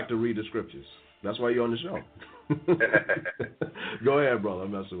know you like to read the scriptures. That's why you're on the show. Go ahead, brother.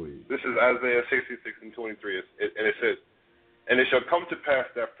 I'm messing with you. This is Isaiah 66 and 23, and it says, "And it shall come to pass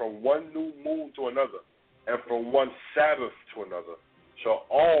that from one new moon to another, and from one Sabbath to another, shall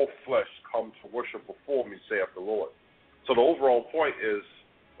all flesh come to worship before me, saith the Lord." So the overall point is,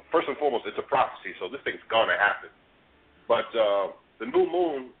 first and foremost, it's a prophecy, so this thing's going to happen. But the new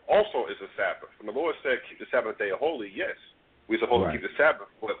moon also is a Sabbath. When the Lord said, keep the Sabbath day holy, yes, we're supposed to keep the Sabbath,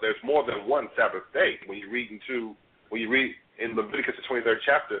 but there's more than one Sabbath day. When you read in Leviticus, the 23rd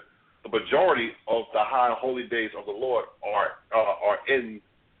chapter, the majority of the high holy days of the Lord are in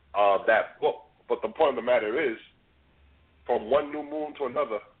that book. But the point of the matter is, from one new moon to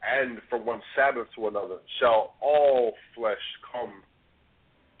another, and from one Sabbath to another, shall all flesh come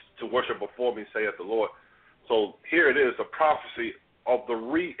to worship before me, saith the Lord. So here it is, a prophecy of the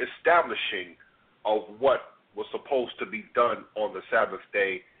reestablishing of what was supposed to be done on the Sabbath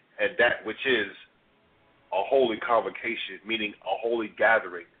day, and that which is a holy convocation, meaning a holy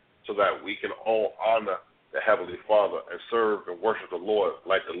gathering, so that we can all honor the Heavenly Father and serve and worship the Lord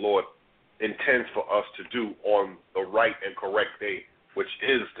like the Lord intends for us to do on the right and correct day, which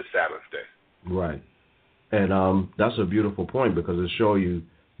is the Sabbath day. Right. And that's a beautiful point, because it shows you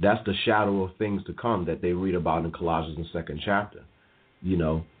that's the shadow of things to come that they read about in Colossians, the 2nd chapter.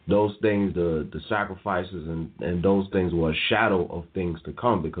 Those things, the sacrifices and those things were a shadow of things to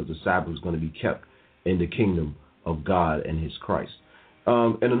come, because the Sabbath is going to be kept in the kingdom of God and His Christ.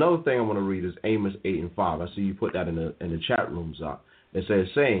 And another thing I want to read is Amos 8 and 5. I see you put that in the chat rooms. It says,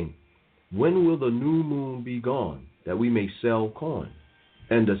 saying, "When will the new moon be gone, that we may sell corn,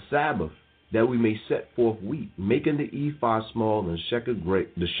 and the Sabbath, that we may set forth wheat, making the ephah small and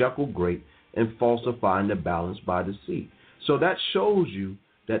the shekel great, and falsifying the balance by deceit." So that shows you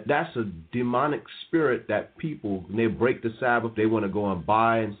that that's a demonic spirit that people, when they break the Sabbath, they want to go and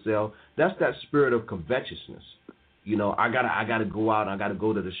buy and sell. That's that spirit of covetousness. I gotta go out. I gotta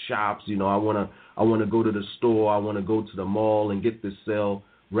go to the shops. I wanna go to the store. I wanna go to the mall and get this sale,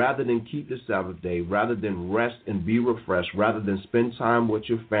 rather than keep the Sabbath day, rather than rest and be refreshed, rather than spend time with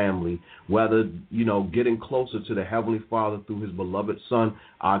your family, rather getting closer to the Heavenly Father through His beloved Son,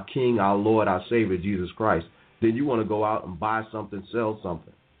 our King, our Lord, our Savior, Jesus Christ. Then you want to go out and buy something, sell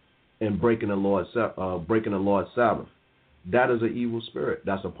something, and breaking the Lord's Sabbath. That is an evil spirit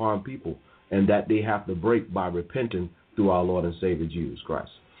that's upon people, and that they have to break by repenting through our Lord and Savior Jesus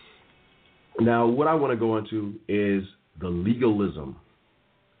Christ. Now, what I want to go into is the legalism.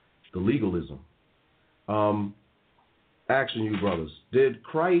 The legalism. Asking you, brothers, did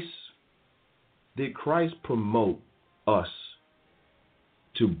Christ promote us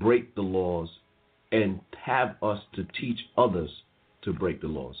to break the laws and have us to teach others to break the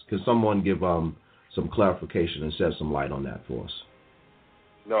laws? Can someone give some clarification and shed some light on that for us?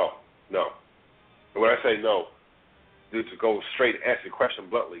 No. And when I say no, to go straight and answer the question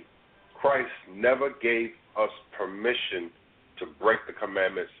bluntly, Christ never gave us permission to break the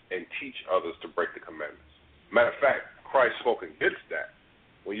commandments and teach others to break the commandments. Matter of fact, Christ spoke against that.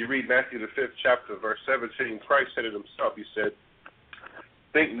 When you read Matthew the 5th chapter, verse 17, Christ said it himself. He said,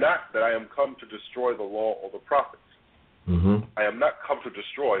 "Think not that I am come to destroy the law or the prophets. Mm-hmm. I am not come to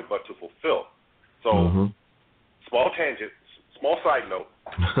destroy, but to fulfill." So, small tangent, small side note.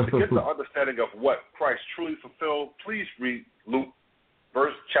 To get the understanding of what Christ truly fulfilled, please read Luke,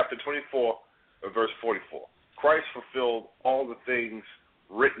 chapter 24, verse 44. Christ fulfilled all the things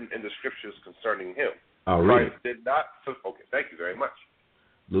written in the scriptures concerning him. Christ did not. Okay, thank you very much.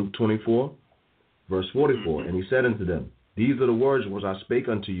 Luke 24, verse 44. And he said unto them, These are the words which I spake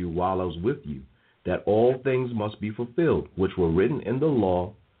unto you while I was with you, that all things must be fulfilled, which were written in the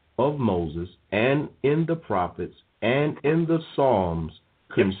law of Moses, and in the prophets, and in the Psalms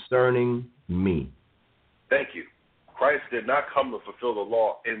concerning me. Thank you. Christ did not come to fulfill the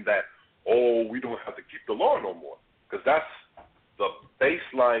law in that, we don't have to keep the law no more. Because that's the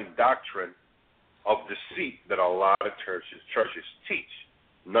baseline doctrine of deceit that a lot of churches teach.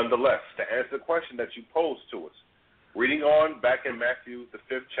 Nonetheless, to answer the question that you posed to us, reading on back in Matthew, the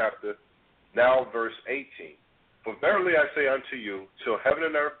 5th chapter, now verse 18. For verily I say unto you, till heaven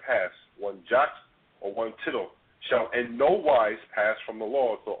and earth pass, one jot or one tittle shall in no wise pass from the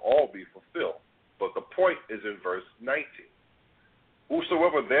law till all be fulfilled. But the point is in verse 19.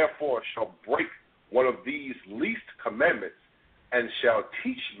 Whosoever therefore shall break one of these least commandments and shall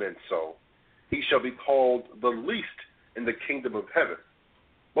teach men so, he shall be called the least in the kingdom of heaven.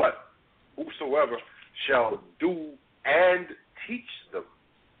 But whosoever shall do and teach them,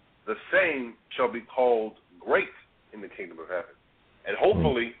 the same shall be called great in the kingdom of heaven. And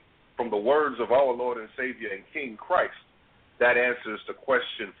hopefully, from the words of our Lord and Savior and King Christ, that answers the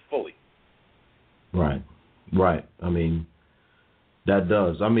question fully. Right. I mean, that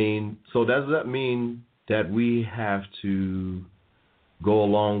does. I mean, so does that mean that we have to go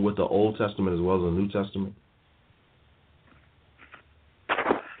along with the Old Testament as well as the New Testament?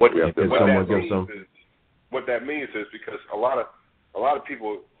 What that means is because a lot of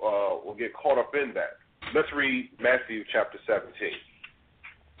people will get caught up in that. Let's read Matthew chapter 17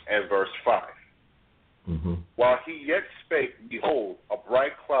 and verse 5. Mm-hmm. While he yet spake, behold, a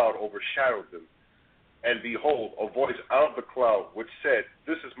bright cloud overshadowed them. And behold, a voice out of the cloud which said,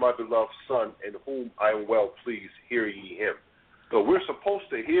 This is my beloved Son, in whom I am well pleased, hear ye him. So we're supposed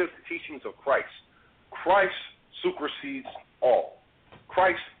to hear the teachings of Christ. Christ supersedes all.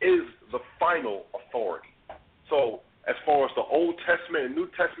 Christ is the final authority. So as far as the Old Testament and New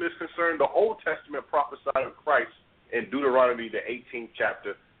Testament is concerned, the Old Testament prophesied of Christ in Deuteronomy, the 18th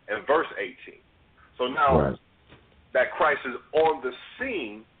chapter, and verse 18. So now that Christ is on the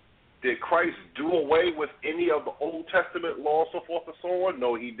scene, did Christ do away with any of the Old Testament laws, so forth and so on?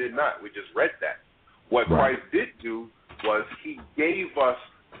 No, he did not. We just read that. What Christ did do was he gave us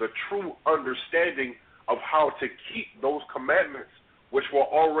the true understanding of how to keep those commandments which were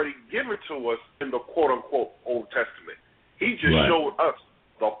already given to us in the quote-unquote Old Testament. He just showed us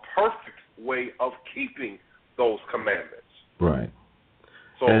the perfect way of keeping those commandments. Right.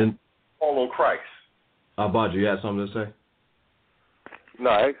 So follow Christ. Abad, you had something to say? No,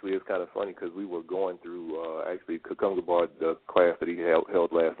 actually, it's kind of funny because we were going through, actually, Kakungabad, the class that he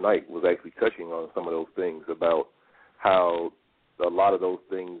held last night, was actually touching on some of those things about how a lot of those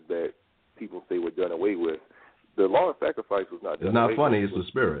things that people say were done away with, the law of sacrifice was not done away with. It's not funny, it's the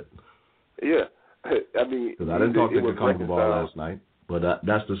spirit. Yeah. I mean, because I didn't talk to Kakungabad last night, but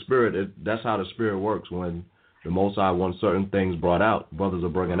that's the spirit. That's how the spirit works. When the Most High wants certain things brought out, brothers are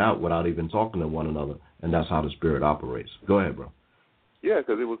bringing out without even talking to one another, and that's how the spirit operates. Go ahead, bro. Yeah,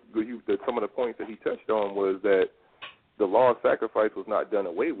 because it was some of the points that he touched on was that the law of sacrifice was not done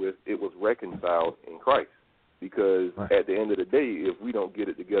away with; it was reconciled in Christ. Because at the end of the day, if we don't get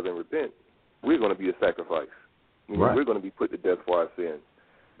it together and repent, we're going to be a sacrifice. We're going to be put to death for our sins.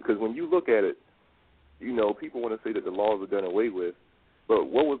 Because when you look at it, people want to say that the laws are done away with, but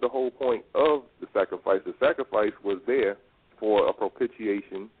what was the whole point of the sacrifice? The sacrifice was there for a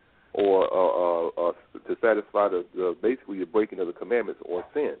propitiation or to satisfy basically the breaking of the commandments or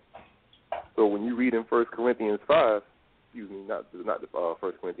sin. So when you read in 1 Corinthians 5, not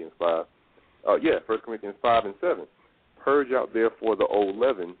 1 Corinthians 5. 1 Corinthians 5 and 7. Purge out therefore the old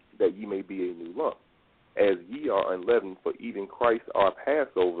leaven, that ye may be a new lump, as ye are unleavened, for even Christ our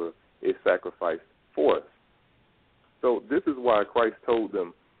Passover is sacrificed for us. So this is why Christ told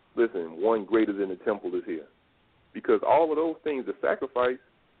them, listen, one greater than the temple is here. Because all of those things, the sacrifice,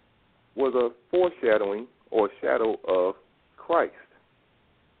 was a foreshadowing or shadow of Christ.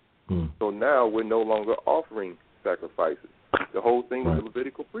 So now we're no longer offering sacrifices. The whole thing was the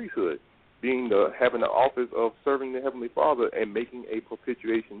Levitical priesthood, having the office of serving the Heavenly Father and making a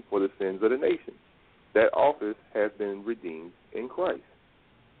propitiation for the sins of the nation. That office has been redeemed in Christ.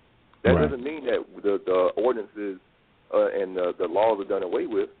 That doesn't mean that the ordinances and the laws are done away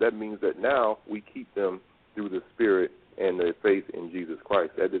with. That means that now we keep them through the Spirit and the faith in Jesus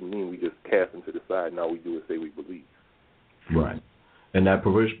Christ. That doesn't mean we just cast them to the side. Now we do as say we believe. Right. And that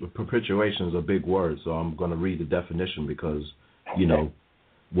perpetuation is a big word, so I'm going to read the definition because,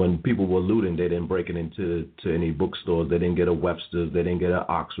 when people were looting, they didn't break it into any bookstores. They didn't get a Webster's. They didn't get an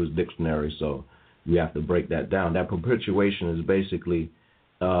Oxford dictionary, so we have to break that down. That perpetuation is basically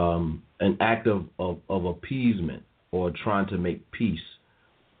an act of appeasement or trying to make peace.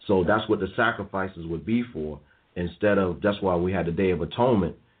 So that's what the sacrifices would be for. Instead of, that's why we had the Day of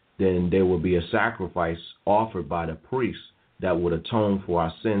Atonement, then there would be a sacrifice offered by the priest that would atone for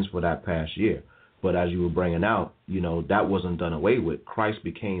our sins for that past year. But as you were bringing out, that wasn't done away with. Christ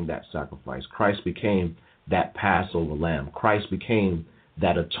became that sacrifice. Christ became that Passover lamb. Christ became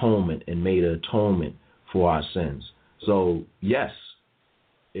that atonement and made an atonement for our sins. So, yes,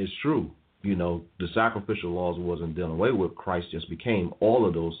 it's true. The sacrificial laws wasn't done away with. Christ just became all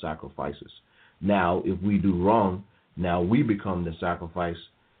of those sacrifices. Now, if we do wrong, now we become the sacrifice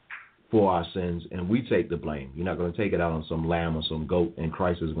for our sins, and we take the blame. You're not going to take it out on some lamb or some goat, and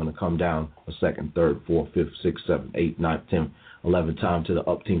Christ is going to come down a second, third, fourth, fifth, sixth, seventh, eighth, ninth, 10th, 11th time to the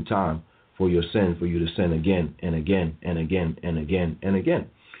upteenth time for your sin, for you to sin again and again and again and again and again.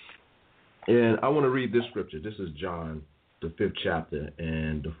 And I want to read this scripture. This is John, the 5th chapter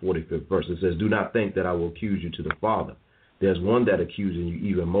and the 45th verse. It says, "Do not think that I will accuse you to the Father. There's one that accuses you,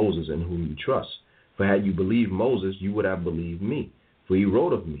 even Moses, in whom you trust. For had you believed Moses, you would have believed me, for he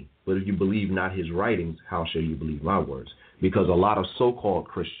wrote of me. But if you believe not his writings, how shall you believe my words?" Because a lot of so-called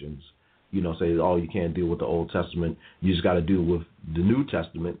Christians, say, oh, you can't deal with the Old Testament. You just got to deal with the New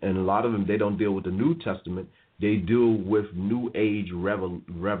Testament. And a lot of them, they don't deal with the New Testament. They deal with New Age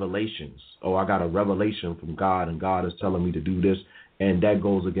revelations. Oh, I got a revelation from God, and God is telling me to do this. And that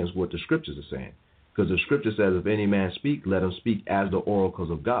goes against what the Scriptures are saying. Because the Scripture says, if any man speak, let him speak as the oracles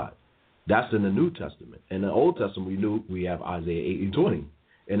of God. That's in the New Testament. In the Old Testament, we have Isaiah 8:20.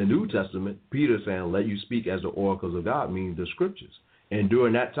 In the New Testament, Peter saying, let you speak as the oracles of God, means the Scriptures. And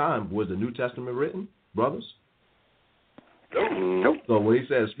during that time, was the New Testament written, brothers? Nope. So when he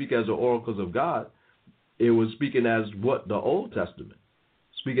says speak as the oracles of God, it was speaking as what? The Old Testament.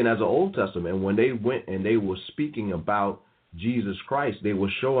 Speaking as the Old Testament. And when they went and they were speaking about Jesus Christ, they were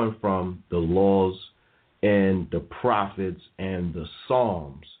showing from the laws and the prophets and the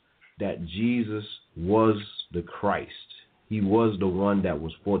Psalms that Jesus was the Christ. He was the one that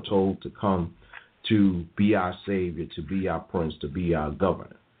was foretold to come to be our Savior, to be our Prince, to be our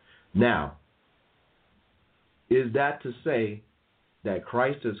Governor. Now, is that to say that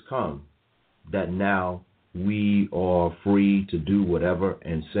Christ has come, that now we are free to do whatever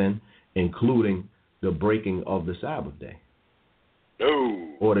and sin, including the breaking of the Sabbath day?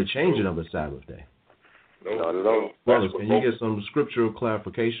 No. Or the changing of the Sabbath day? No, not at all. Brothers, can you get some scriptural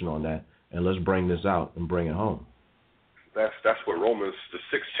clarification on that, and let's bring this out and bring it home? That's what Romans, the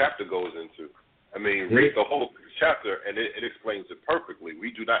 6th chapter, goes into. I mean, read the whole 6th chapter, and it explains it perfectly.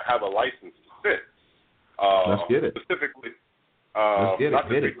 We do not have a license to sin. Let's get it. Specifically, let's get not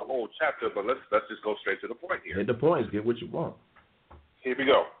to read read the whole chapter, but let's just go straight to the point here. Hit the points. Get what you want. Here we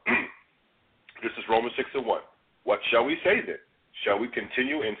go. This is Romans 6:1. What shall we say then? Shall we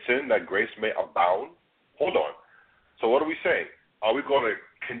continue in sin that grace may abound? Hold on. So what are we saying? Are we going to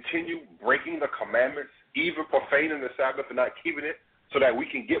continue breaking the commandments, even profaning the Sabbath and not keeping it, so that we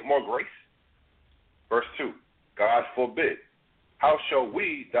can get more grace? Verse 2, God forbid. How shall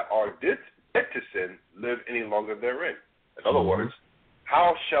we that are dead to sin live any longer therein? In other words,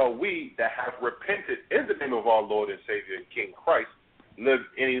 how shall we that have repented in the name of our Lord and Savior and King Christ live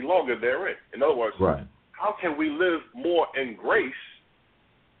any longer therein? In other words, how can we live more in grace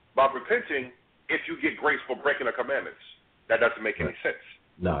by repenting if you get grace for breaking the commandments? That doesn't make any sense.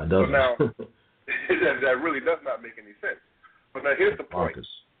 No, it doesn't. So now, that really does not make any sense. But now here's the point.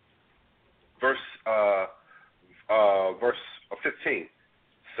 Verse 15,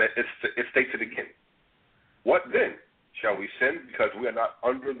 it states it again. What then? Shall we sin because we are not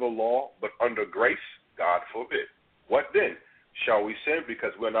under the law but under grace? God forbid. What then? Shall we sin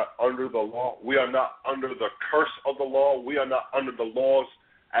because we are not under the law? We are not under the curse of the law. We are not under the laws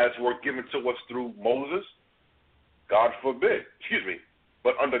as were given to us through Moses. God forbid.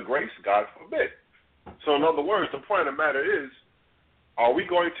 But under grace, God forbid. So in other words, the point of the matter is, are we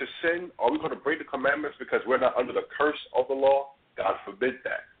going to sin? Are we going to break the commandments because we're not under the curse of the law? God forbid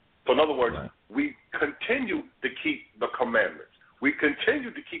that. So in other words, we continue to keep the commandments. We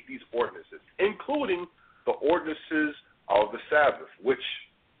continue to keep these ordinances, including the ordinances of the Sabbath, which,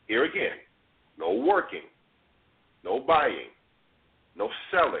 here again, no working, no buying, no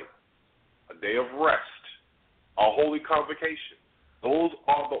selling, a day of rest, a holy convocation. Those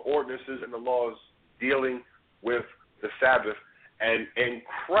are the ordinances and the laws dealing with the Sabbath. And in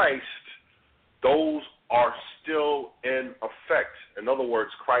Christ, those are still in effect. In other words,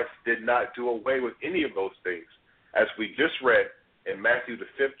 Christ did not do away with any of those things, as we just read in Matthew, the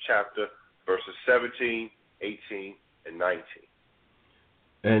 5th chapter, verses 17, 18, and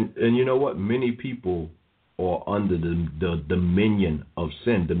 19. And you know what? Many people are under the dominion of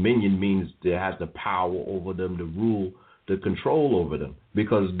sin. Dominion means it has the power over them, the rule, the control over them,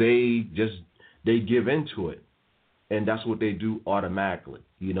 because they give into it. And that's what they do automatically.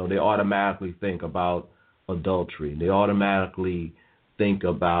 You know, they automatically think about adultery. They automatically think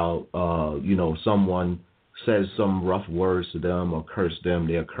about, someone says some rough words to them or curse them,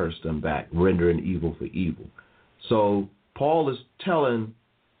 they'll curse them back, rendering evil for evil. So Paul is telling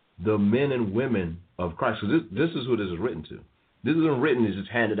the men and women of Christ, because this is who this is written to. This isn't written to just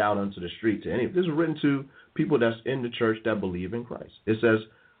handed out onto the street to any. This is written to people that's in the church that believe in Christ. It says,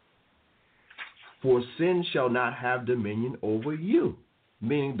 for sin shall not have dominion over you,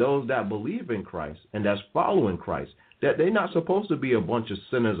 meaning those that believe in Christ and that's following Christ, that they're not supposed to be a bunch of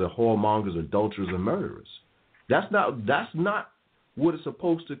sinners or whoremongers, adulterers, and murderers. That's not what is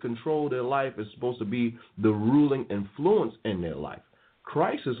supposed to control their life. It's supposed to be the ruling influence in their life.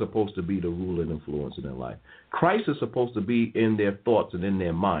 Christ is supposed to be the ruling influence in their life. Christ is supposed to be in their thoughts and in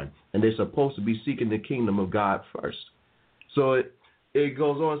their mind, and they're supposed to be seeking the kingdom of God first. So it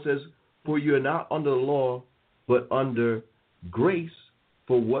goes on and says, for you are not under the law, but under grace.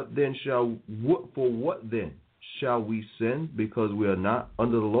 For what then shall we sin because we are not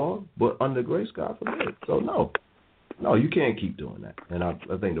under the law, but under grace? God forbid. So no, you can't keep doing that. And I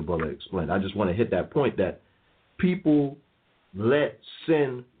think the brother explained. I just want to hit that point that people let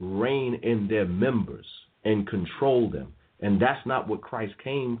sin reign in their members and control them, and that's not what Christ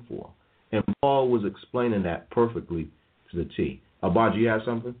came for. And Paul was explaining that perfectly to the T. Abad, you have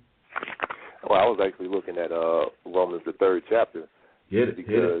something? Well, I was actually looking at Romans, the 3rd chapter,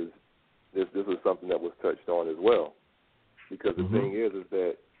 because this is something that was touched on as well. Because the thing is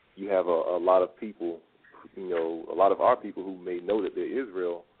that you have a lot of people, a lot of our people who may know that they're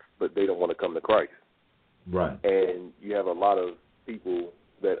Israel, but they don't want to come to Christ. Right. And you have a lot of people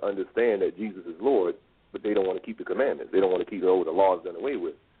that understand that Jesus is Lord, but they don't want to keep the commandments. They don't want to keep the laws done away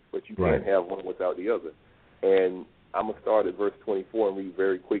with. But you can't have one without the other. And I'm going to start at verse 24 and read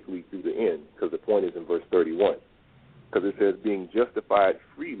very quickly through the end, because the point is in verse 31. Because it says, being justified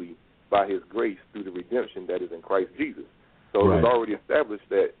freely by his grace through the redemption that is in Christ Jesus. So it was already established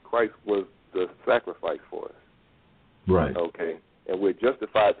that Christ was the sacrifice for us. Right. Okay. And we're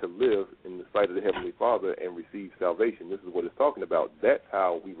justified to live in the sight of the Heavenly Father and receive salvation. This is what it's talking about. That's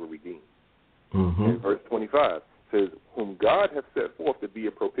how we were redeemed. In verse 25 says, whom God hath set forth to be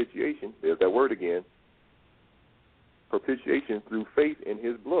a propitiation, there's that word again, propitiation through faith in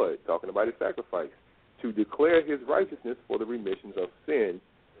his blood, talking about his sacrifice, to declare his righteousness for the remissions of sin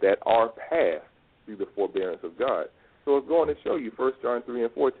that are past through the forbearance of God. So it's going to show you, 1 John 3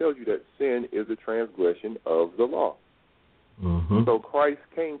 and 4 tells you that sin is a transgression of the law. So Christ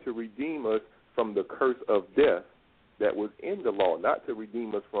came to redeem us from the curse of death that was in the law, not to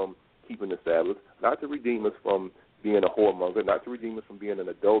redeem us from keeping the Sabbath, not to redeem us from being a whoremonger, not to redeem us from being an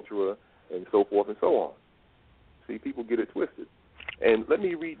adulterer, and so forth and so on. See, people get it twisted. And let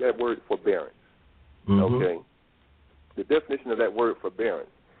me read that word forbearance. Okay? The definition of that word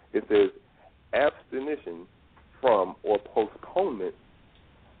forbearance, it says abstention from or postponement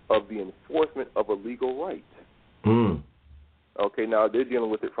of the enforcement of a legal right. Okay, now they're dealing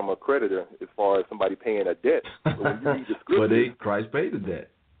with it from a creditor as far as somebody paying a debt. But when you read the scripture, Christ paid the debt.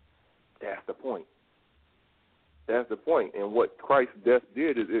 That's the point. That's the point. And what Christ's death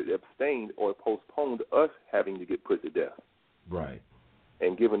did is it abstained or postponed us having to get put to death. Right.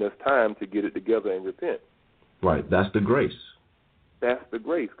 And giving us time to get it together and repent. Right. That's the grace. That's the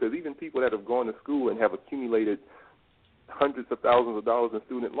grace. Because even people that have gone to school and have accumulated hundreds of thousands of dollars in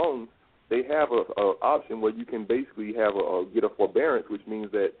student loans, they have a option where you can basically have get a forbearance, which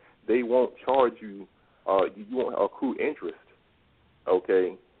means that they won't charge you, you won't accrue interest.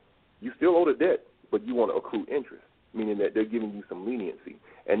 Okay, you still owe the debt, but you want to accrue interest, meaning that they're giving you some leniency,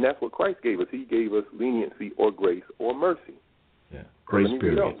 and that's what Christ gave us. He gave us leniency or grace or mercy. Yeah, grace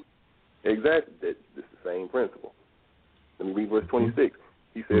period. Exactly, it's the same principle. Let me read verse 26.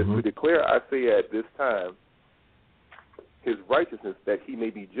 He says, "To declare, I say at this time, his righteousness, that he may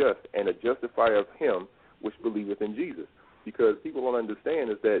be just and a justifier of him which believeth in Jesus." Because people don't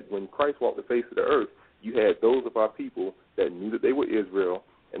understand is that when Christ walked the face of the earth, you had those of our people that knew that they were Israel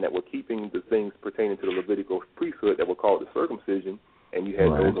and that were keeping the things pertaining to the Levitical priesthood that were called the circumcision, and you had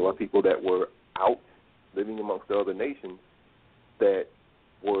those of our people that were out living amongst the other nations that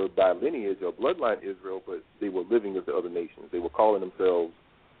were by lineage or bloodline Israel, but they were living as the other nations. They were calling themselves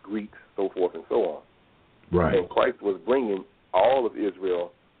Greeks, so forth and so on. Right. And Christ was bringing all of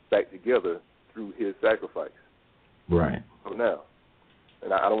Israel back together through his sacrifice. Right. So now,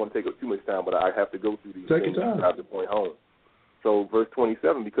 and I don't want to take up too much time, but I have to go through these things to drive the point home. So verse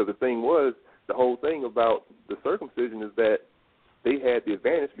 27, because the thing was, the whole thing about the circumcision is that they had the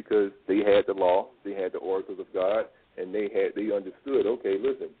advantage because they had the law, they had the oracles of God, and they understood, okay,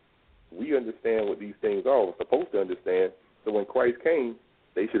 listen, we understand what these things are. We're supposed to understand. So when Christ came,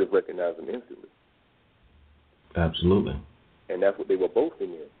 they should have recognized him instantly. Absolutely. And that's what they were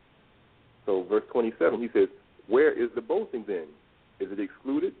boasting in. So verse 27, he says, "Where is the boasting then? Is it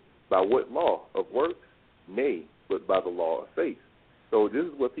excluded? By what law? Of works? Nay, but by the law of faith." So this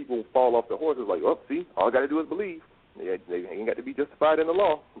is where people fall off the horse. It's like, oh, see, all I got to do is believe. They ain't got to be justified in the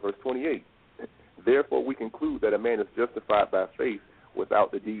law. Verse 28, "Therefore we conclude that a man is justified by faith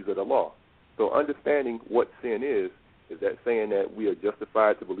without the deeds of the law." So understanding what sin is that saying that we are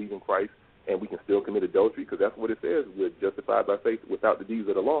justified to believe in Christ and we can still commit adultery? Because that's what it says. We're justified by faith without the deeds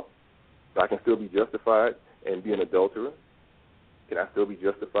of the law. So I can still be justified and be an adulterer. Can I still be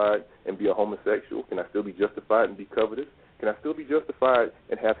justified and be a homosexual? Can I still be justified and be covetous? Can I still be justified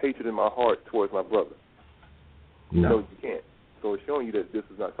and have hatred in my heart towards my brother? No, you can't. So it's showing you that this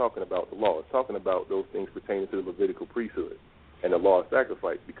is not talking about the law. It's talking about those things pertaining to the Levitical priesthood and the law of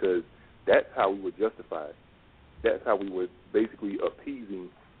sacrifice, because that's how we were justified. That's how we were basically appeasing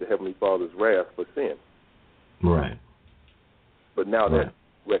the Heavenly Father's wrath for sin. Right. But now that's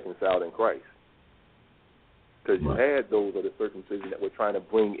reconciled in Christ. Because you had those of the circumcision that were trying to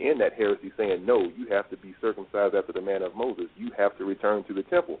bring in that heresy, saying, no, you have to be circumcised after the manner of Moses. You have to return to the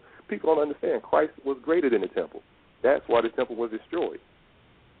temple. People don't understand. Christ was greater than the temple. That's why the temple was destroyed.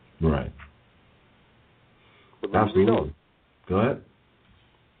 Right. But absolutely. Go ahead.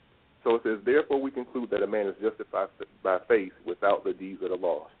 So it says, "Therefore we conclude that a man is justified by faith without the deeds of the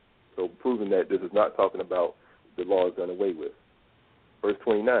law." So proving that this is not talking about the law is done away with. Verse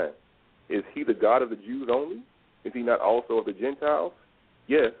 29, "Is he the God of the Jews only? Is he not also of the Gentiles?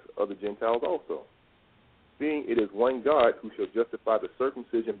 Yes, of the Gentiles also. Seeing it is one God who shall justify the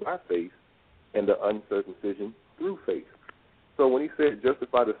circumcision by faith and the uncircumcision through faith." So when he said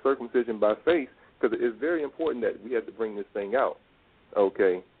justify the circumcision by faith, because it's very important that we have to bring this thing out,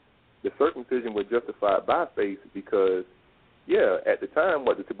 okay, the circumcision was justified by faith because, at the time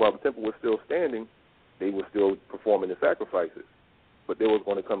while the temple was still standing, they were still performing the sacrifices. But there was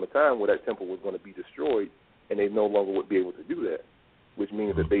going to come a time where that temple was going to be destroyed, and they no longer would be able to do that, which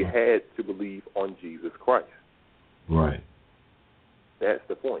means that they had to believe on Jesus Christ. Right. That's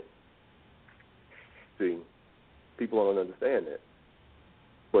the point. See, people don't understand that.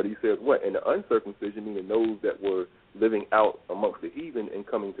 But he says what? And the uncircumcision, meaning those that were living out amongst the heathen and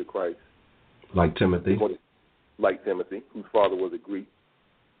coming to Christ. Like Timothy. Like Timothy, whose father was a Greek.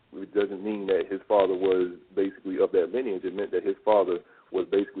 It doesn't mean that his father was basically of that lineage. It meant that his father was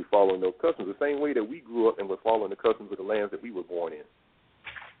basically following those customs, the same way that we grew up and were following the customs of the lands that we were born in.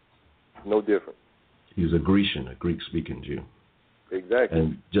 No different. He was a Grecian, a Greek-speaking Jew. Exactly.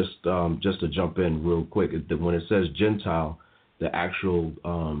 And just to jump in real quick, when it says Gentile, the actual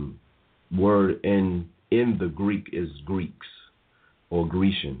word in the Greek is Greeks or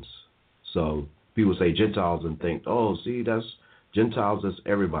Grecians. So people say Gentiles and think, oh, see, that's Gentiles, that's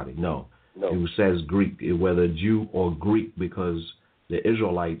everybody. No. It says Greek, whether Jew or Greek, because the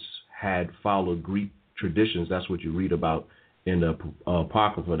Israelites had followed Greek traditions. That's what you read about in the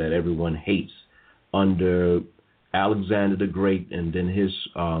Apocrypha that everyone hates. Under Alexander the Great, and then his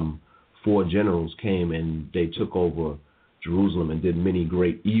 4 generals came and they took over Jerusalem and did many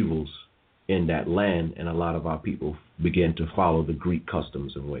great evils in that land, and a lot of our people began to follow the Greek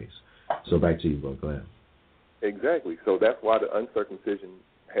customs and ways. So back to you, bro. Go ahead. Exactly. So that's why the uncircumcision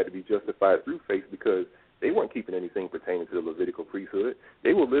had to be justified through faith, because they weren't keeping anything pertaining to the Levitical priesthood.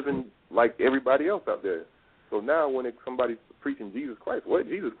 They were living like everybody else out there. So now when somebody's preaching Jesus Christ, what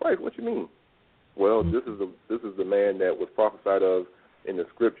Jesus Christ? What you mean? Well, this is the man that was prophesied of in the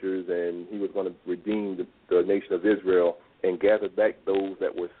scriptures, and he was going to redeem the nation of Israel and gather back those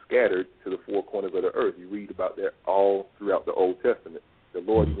that were scattered to the four corners of the earth. You read about that all throughout the Old Testament. The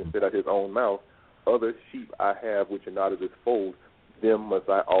Lord even said out his own mouth, other sheep I have which are not of this fold, them must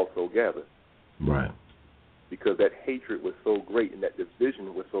I also gather. Right. Because that hatred was so great and that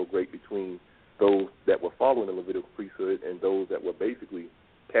division was so great between those that were following the Levitical priesthood and those that were basically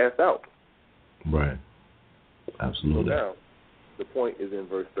cast out. Right. Absolutely. So now, the point is in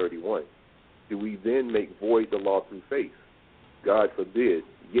verse 31. Do we then make void the law through faith? God forbid.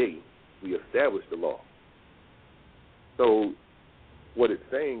 Yea, we establish the law. So what it's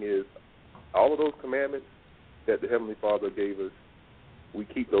saying is all of those commandments that the Heavenly Father gave us, we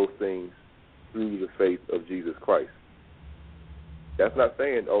keep those things through the faith of Jesus Christ. That's not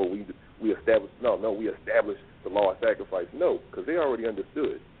saying, we established, we established the law of sacrifice. No, because they already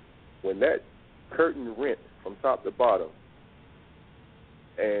understood. When that curtain rent from top to bottom,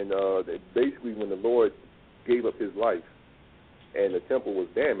 and basically when the Lord gave up his life and the temple was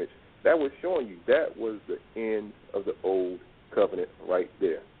damaged, that was showing you that was the end of the old covenant right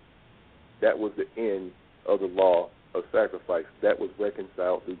there. That was the end of the law of sacrifice. That was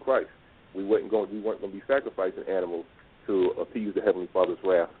reconciled through Christ. We weren't going to be sacrificing animals to appease the Heavenly Father's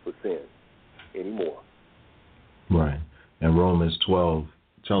wrath for sin anymore. Right. And Romans 12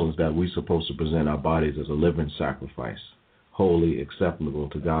 tells us that we're supposed to present our bodies as a living sacrifice, holy, acceptable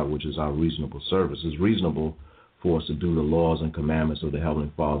to God, which is our reasonable service. It's reasonable for us to do the laws and commandments of the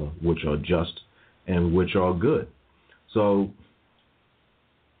Heavenly Father, which are just and which are good. So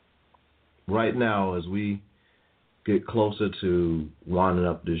right now, as we get closer to winding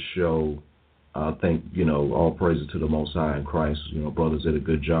up this show, I think, all praises to the Most High in Christ. Brothers did a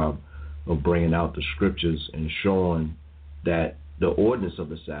good job of bringing out the scriptures and showing that the ordinance of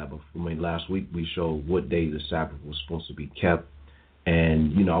the Sabbath. Last week we showed what day the Sabbath was supposed to be kept.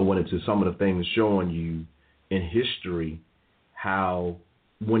 And, I went into some of the things showing you in history how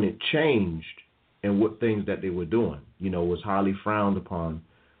when it changed and what things that they were doing, was highly frowned upon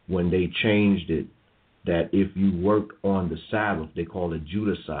when they changed it, that if you worked on the Sabbath, they call it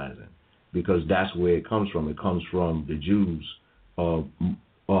Judaizing, because that's where it comes from. It comes from the Jews,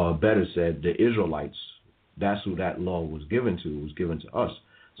 better said, the Israelites. That's who that law was given to. It was given to us.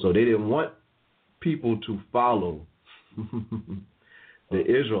 So they didn't want people to follow the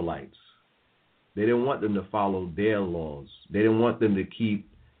Israelites. They didn't want them to follow their laws. They didn't want them to keep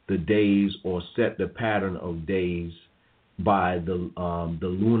the days or set the pattern of days by the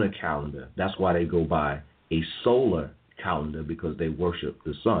lunar calendar. That's why they go by a solar calendar, because they worship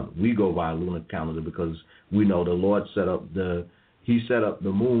the sun. We go by a lunar calendar because we know the Lord set up the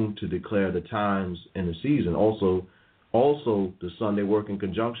moon to declare the times and the season. Also the sun, they work in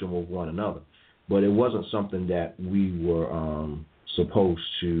conjunction with one another. But it wasn't something that we were supposed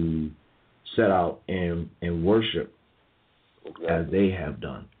to set out and worship as they have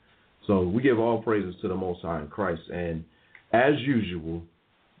done. So we give all praises to the Most High in Christ. And as usual,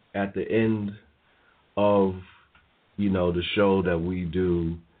 at the end of, the show that we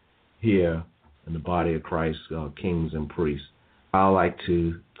do here in the body of Christ, Kings and Priests, I like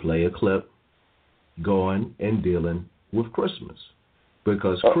to play a clip going and dealing with Christmas,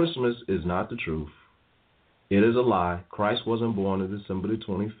 because Christmas is not the truth. It is a lie. Christ wasn't born on December the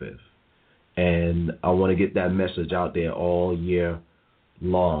 25th. And I want to get that message out there all year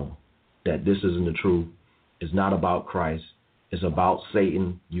long, that this isn't the truth. It's not about Christ. It's about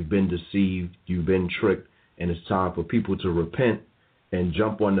Satan. You've been deceived. You've been tricked. And it's time for people to repent and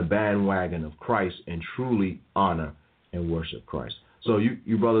jump on the bandwagon of Christ and truly honor and worship Christ. So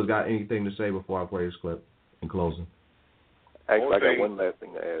you brothers got anything to say before I play this clip in closing? Actually, I got one last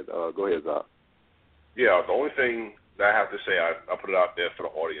thing to add. Go ahead, Zach. Yeah, the only thing that I have to say, I put it out there for the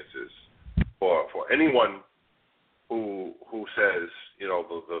audience, is for anyone who says,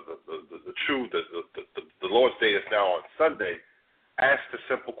 the truth, the Lord's Day is now on Sunday, ask the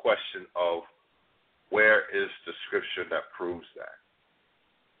simple question of, where is the scripture that proves that?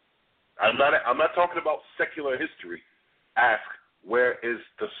 I'm not talking about secular history. Ask, where is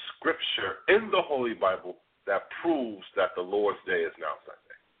the scripture in the Holy Bible that proves that the Lord's Day is now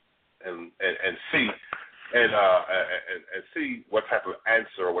Sunday? And see what type of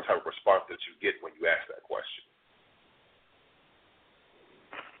answer or what type of response that you get when you ask that question.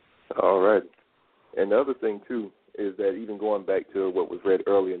 All right. And the other thing, too, is that even going back to what was read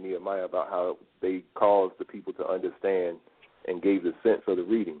earlier in Nehemiah about how they caused the people to understand and gave the sense of the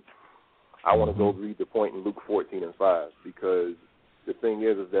reading, I want to go read the point in Luke 14:5, because the thing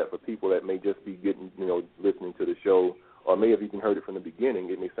is that for people that may just be listening to the show, or may have even heard it from the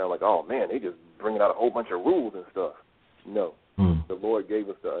beginning, it may sound like, oh man, they just bringing out a whole bunch of rules and stuff. No, the Lord gave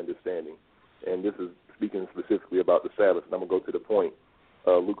us the understanding, and this is speaking specifically about the Sabbath. And I'm gonna go to the point,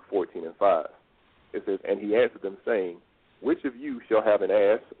 Luke 14:5. It says, and he answered them, saying, which of you shall have an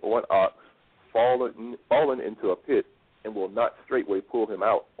ass or an ox fallen into a pit, and will not straightway pull him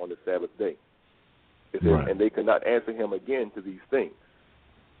out on the Sabbath day? It says, and they could not answer him again to these things.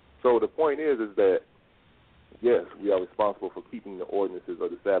 So the point is that, yes, we are responsible for keeping the ordinances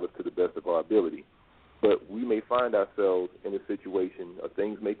of the Sabbath to the best of our ability, but we may find ourselves in a situation, or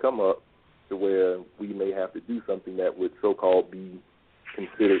things may come up to where we may have to do something that would so-called be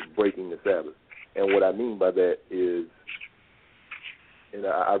considered breaking the Sabbath. And what I mean by that is, and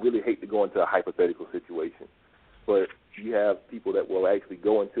I really hate to go into a hypothetical situation, but you have people that will actually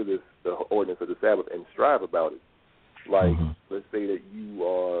go into the ordinance of the Sabbath and strive about it. Like, let's say that you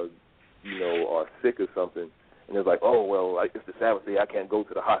are sick or something, and it's like, oh, well, it's the Sabbath day, I can't go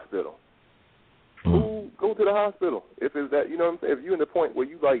to the hospital. Go to the hospital. If it's that, you know what I'm saying? If you're in the point where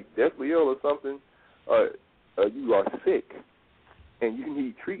you like deathly ill or something, you are sick, and you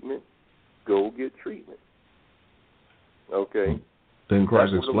need treatment, go get treatment. Okay? Then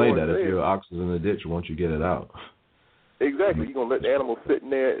Christ explained that if your ox is in the ditch, once you get it out. Exactly. You're going to let the animal sit in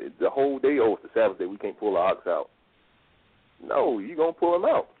there the whole day. Oh, it's the Sabbath day, we can't pull the ox out. No, you're going to pull him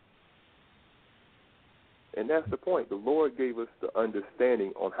out. And that's the point. The Lord gave us the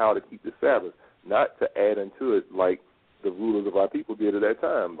understanding on how to keep the Sabbath, not to add unto it like the rulers of our people did at that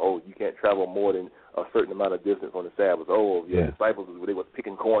time. Oh, you can't travel more than a certain amount of distance on the Sabbath. Oh, your disciples, they were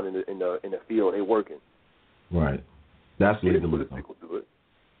picking corn in the field, they working. Right. That's legalism.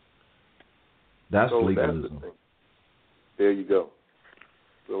 That's legalism. That's the thing. There you go.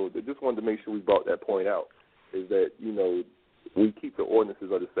 So I just wanted to make sure we brought that point out, is that, we keep the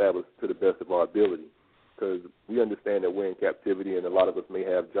ordinances of the Sabbath to the best of our ability, because we understand that we're in captivity, and a lot of us may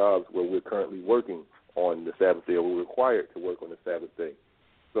have jobs where we're currently working on the Sabbath day, or we're required to work on the Sabbath day.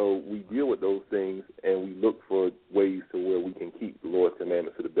 So we deal with those things, and we look for ways to where we can keep the Lord's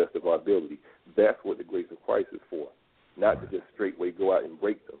commandments to the best of our ability. That's what the grace of Christ is for, not to just straightway go out and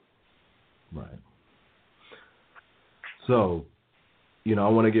break them. Right. So, I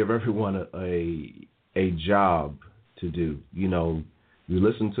want to give everyone a job to do. You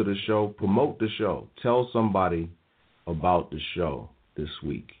listen to the show, promote the show, tell somebody about the show this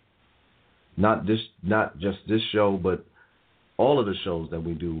week. Not just this show, but all of the shows that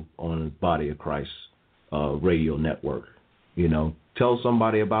we do on the Body of Christ radio network. Tell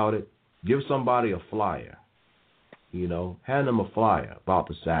somebody about it. Give somebody a flyer. Hand them a flyer about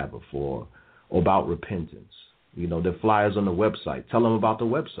the Sabbath or about repentance. The flyers on the website. Tell them about the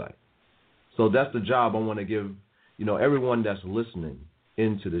website. So that's the job I want to give, everyone that's listening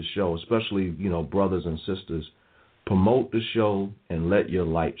into the show, especially, brothers and sisters. Promote the show and let your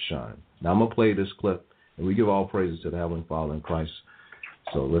light shine. Now, I'm going to play this clip, and we give all praises to the Heavenly Father in Christ.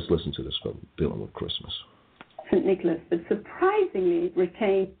 So let's listen to this clip dealing with Christmas. St. Nicholas, but surprisingly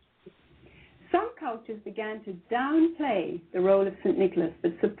retained. Some cultures began to downplay the role of St. Nicholas,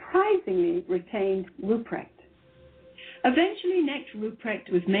 but surprisingly retained Ruprecht. Eventually, next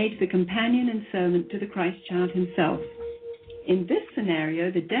Ruprecht was made the companion and servant to the Christ child himself. In this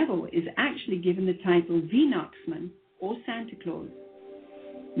scenario, the devil is actually given the title Weihnachtsmann, or Santa Claus.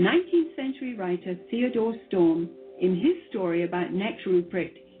 19th century writer Theodor Storm, in his story about Next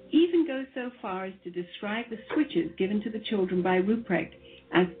Ruprecht, even goes so far as to describe the switches given to the children by Ruprecht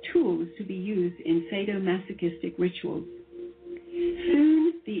as tools to be used in sadomasochistic rituals.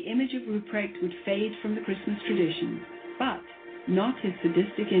 Soon, the image of Ruprecht would fade from the Christmas tradition, but not his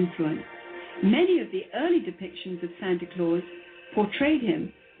sadistic influence. Many of the early depictions of Santa Claus portrayed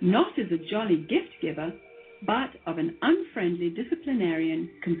him not as a jolly gift giver, but of an unfriendly disciplinarian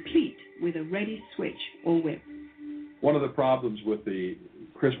complete with a ready switch or whip. One of the problems with the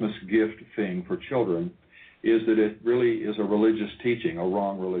Christmas gift thing for children is that it really is a religious teaching, a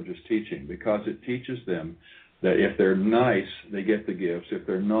wrong religious teaching, because it teaches them that if they're nice, they get the gifts. If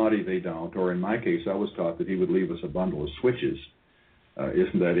they're naughty, they don't. Or in my case, I was taught that he would leave us a bundle of switches.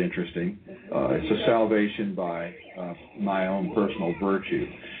 Isn't that interesting? It's a salvation by my own personal virtue.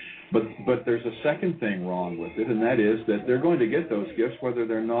 But there's a second thing wrong with it, and that is that they're going to get those gifts whether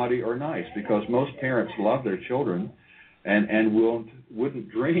they're naughty or nice, because most parents love their children and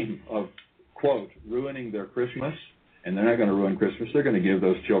wouldn't dream of, quote, ruining their Christmas. And they're not going to ruin Christmas. They're going to give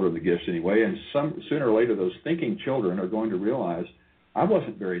those children the gifts anyway. And sooner or later, those thinking children are going to realize, I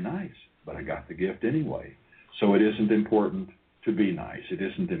wasn't very nice, but I got the gift anyway. So it isn't important to be nice. It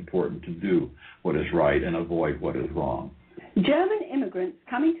isn't important to do what is right and avoid what is wrong. German immigrants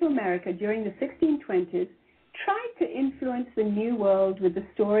coming to America during the 1620s tried to influence the New World with the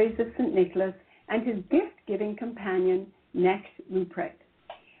stories of St. Nicholas and his gift-giving companion, Knecht Ruprecht.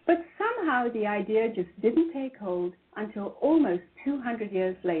 But somehow the idea just didn't take hold until almost 200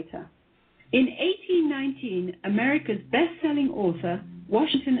 years later. In 1819, America's best-selling author,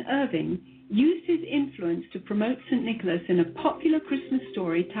 Washington Irving, used his influence to promote St. Nicholas in a popular Christmas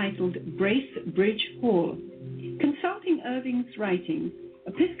story titled Brace Bridge Hall. Consulting Irving's writings,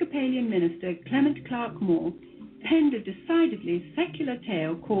 Episcopalian minister Clement Clark Moore penned a decidedly secular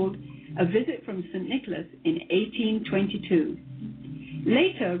tale called A Visit from St. Nicholas in 1822.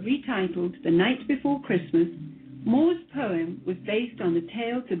 Later retitled The Night Before Christmas, Moore's poem was based on the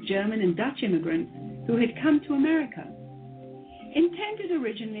tales of German and Dutch immigrants who had come to America. Intended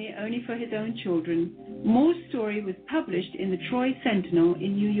originally only for his own children, Moore's story was published in the Troy Sentinel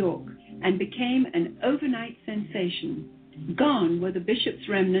in New York and became an overnight sensation. Gone were the bishop's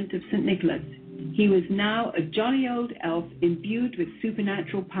remnant of St. Nicholas. He was now a jolly old elf imbued with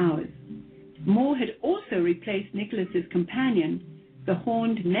supernatural powers. Moore had also replaced Nicholas's companion, the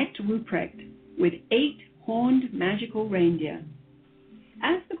horned Knecht Ruprecht, with 8 horned magical reindeer.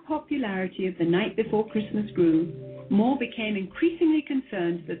 As the popularity of The Night Before Christmas grew, Moore became increasingly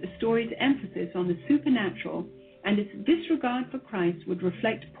concerned that the story's emphasis on the supernatural and its disregard for Christ would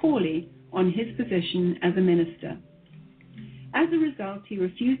reflect poorly on his position as a minister. As a result, he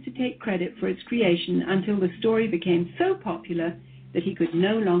refused to take credit for its creation until the story became so popular that he could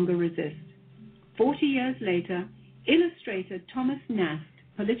no longer resist. 40 years later, illustrator Thomas Nast,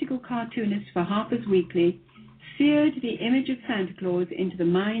 political cartoonist for Harper's Weekly, seared the image of Santa Claus into the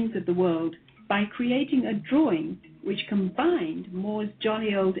minds of the world by creating a drawing which combined Moore's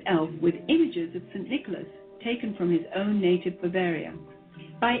jolly old elf with images of St. Nicholas taken from his own native Bavaria.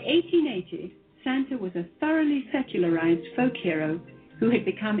 By 1880, Santa was a thoroughly secularized folk hero who had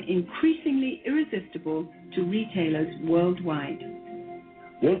become increasingly irresistible to retailers worldwide.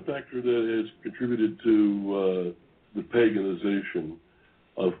 One factor that has contributed to the paganization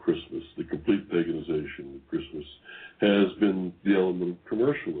of Christmas, the complete paganization of Christmas, has been the element of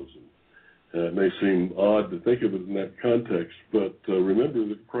commercialism. It may seem odd to think of it in that context, but remember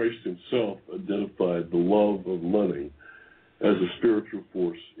that Christ himself identified the love of money as a spiritual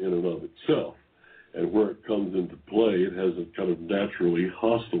force in and of itself. And where it comes into play, it has a kind of naturally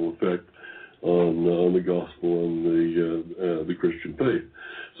hostile effect on the gospel and the Christian faith.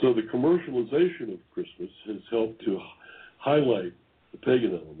 So the commercialization of Christmas has helped to highlight the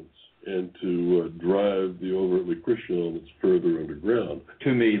pagan elements and to drive the overtly Christian elements further underground.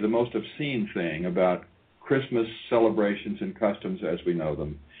 To me, the most obscene thing about Christmas celebrations and customs as we know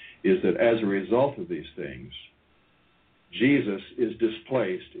them is that as a result of these things, Jesus is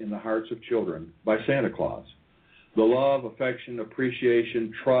displaced in the hearts of children by Santa Claus. The love, affection,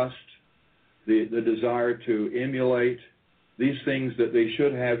 appreciation, trust, the desire to emulate, these things that they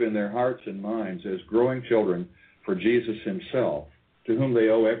should have in their hearts and minds as growing children for Jesus himself, to whom they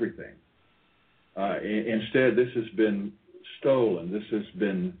owe everything. Instead, this has been stolen. This has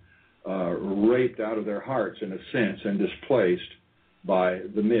been raped out of their hearts, in a sense, and displaced by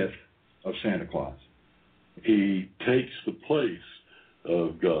the myth of Santa Claus. He takes the place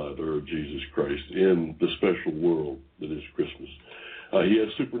of God or Jesus Christ in the special world that is Christmas. He has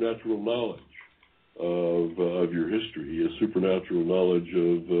supernatural knowledge of your history. He has supernatural knowledge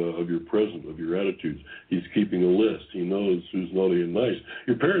of your present, of your attitudes. He's keeping a list. He knows who's naughty and nice.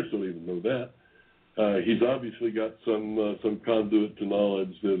 Your parents don't even know that. He's obviously got some conduit to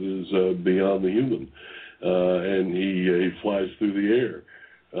knowledge that is beyond the human, and he flies through the air.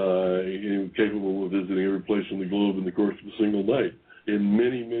 Capable of visiting every place on the globe in the course of a single night. In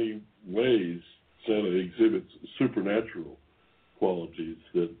many, many ways, Santa exhibits supernatural qualities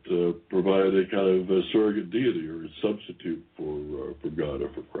that provide a kind of a surrogate deity or a substitute for God or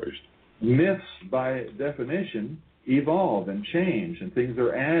for Christ. Myths, by definition, evolve and change, and things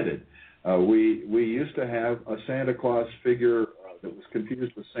are added. We used to have a Santa Claus figure that was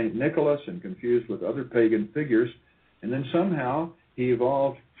confused with St. Nicholas and confused with other pagan figures, and then somehow he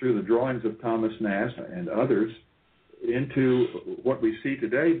evolved through the drawings of Thomas Nast and others into what we see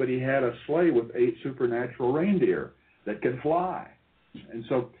today, but he had a sleigh with 8 supernatural reindeer that can fly. And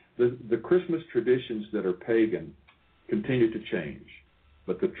so the Christmas traditions that are pagan continue to change.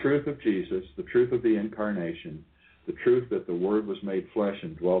 But the truth of Jesus, the truth of the incarnation, the truth that the Word was made flesh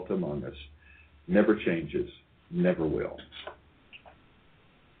and dwelt among us, never changes, never will.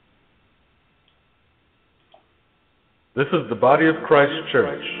 This is the Body of Christ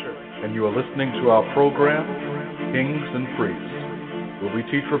Church, and you are listening to our program, Kings and Priests. where we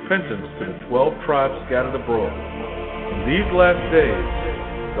teach repentance to the 12 tribes scattered abroad. In these last days,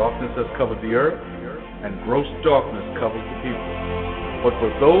 darkness has covered the earth, and gross darkness covers the people. But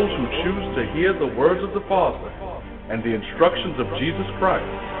for those who choose to hear the words of the Father and the instructions of Jesus Christ,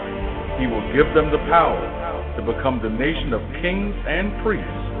 He will give them the power to become the nation of kings and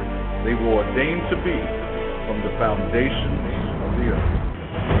priests they were ordained to be from the foundations of the earth.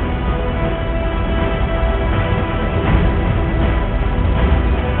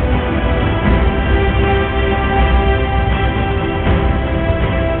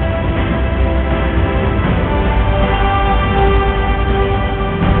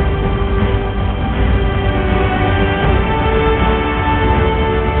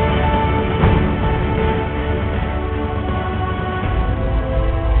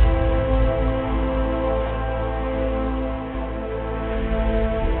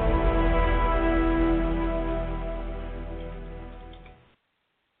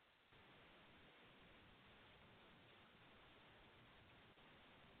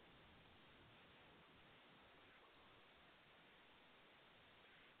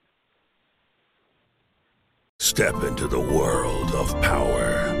 Step into the world of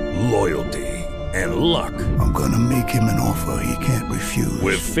power, loyalty, and luck. I'm gonna make him an offer he can't refuse.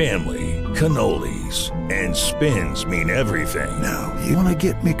 With family, cannolis, and spins mean everything. Now, you wanna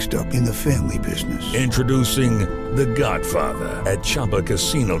get mixed up in the family business. Introducing The Godfather at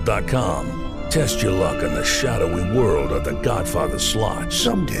ChumbaCasino.com. Test your luck in the shadowy world of The Godfather slot.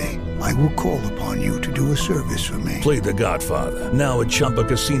 Someday, I will call upon you to do a service for me. Play The Godfather, now at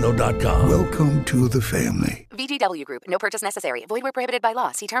ChumbaCasino.com. Welcome to the family. VGW Group. No purchase necessary. Void where prohibited by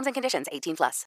law. See terms and conditions. 18+.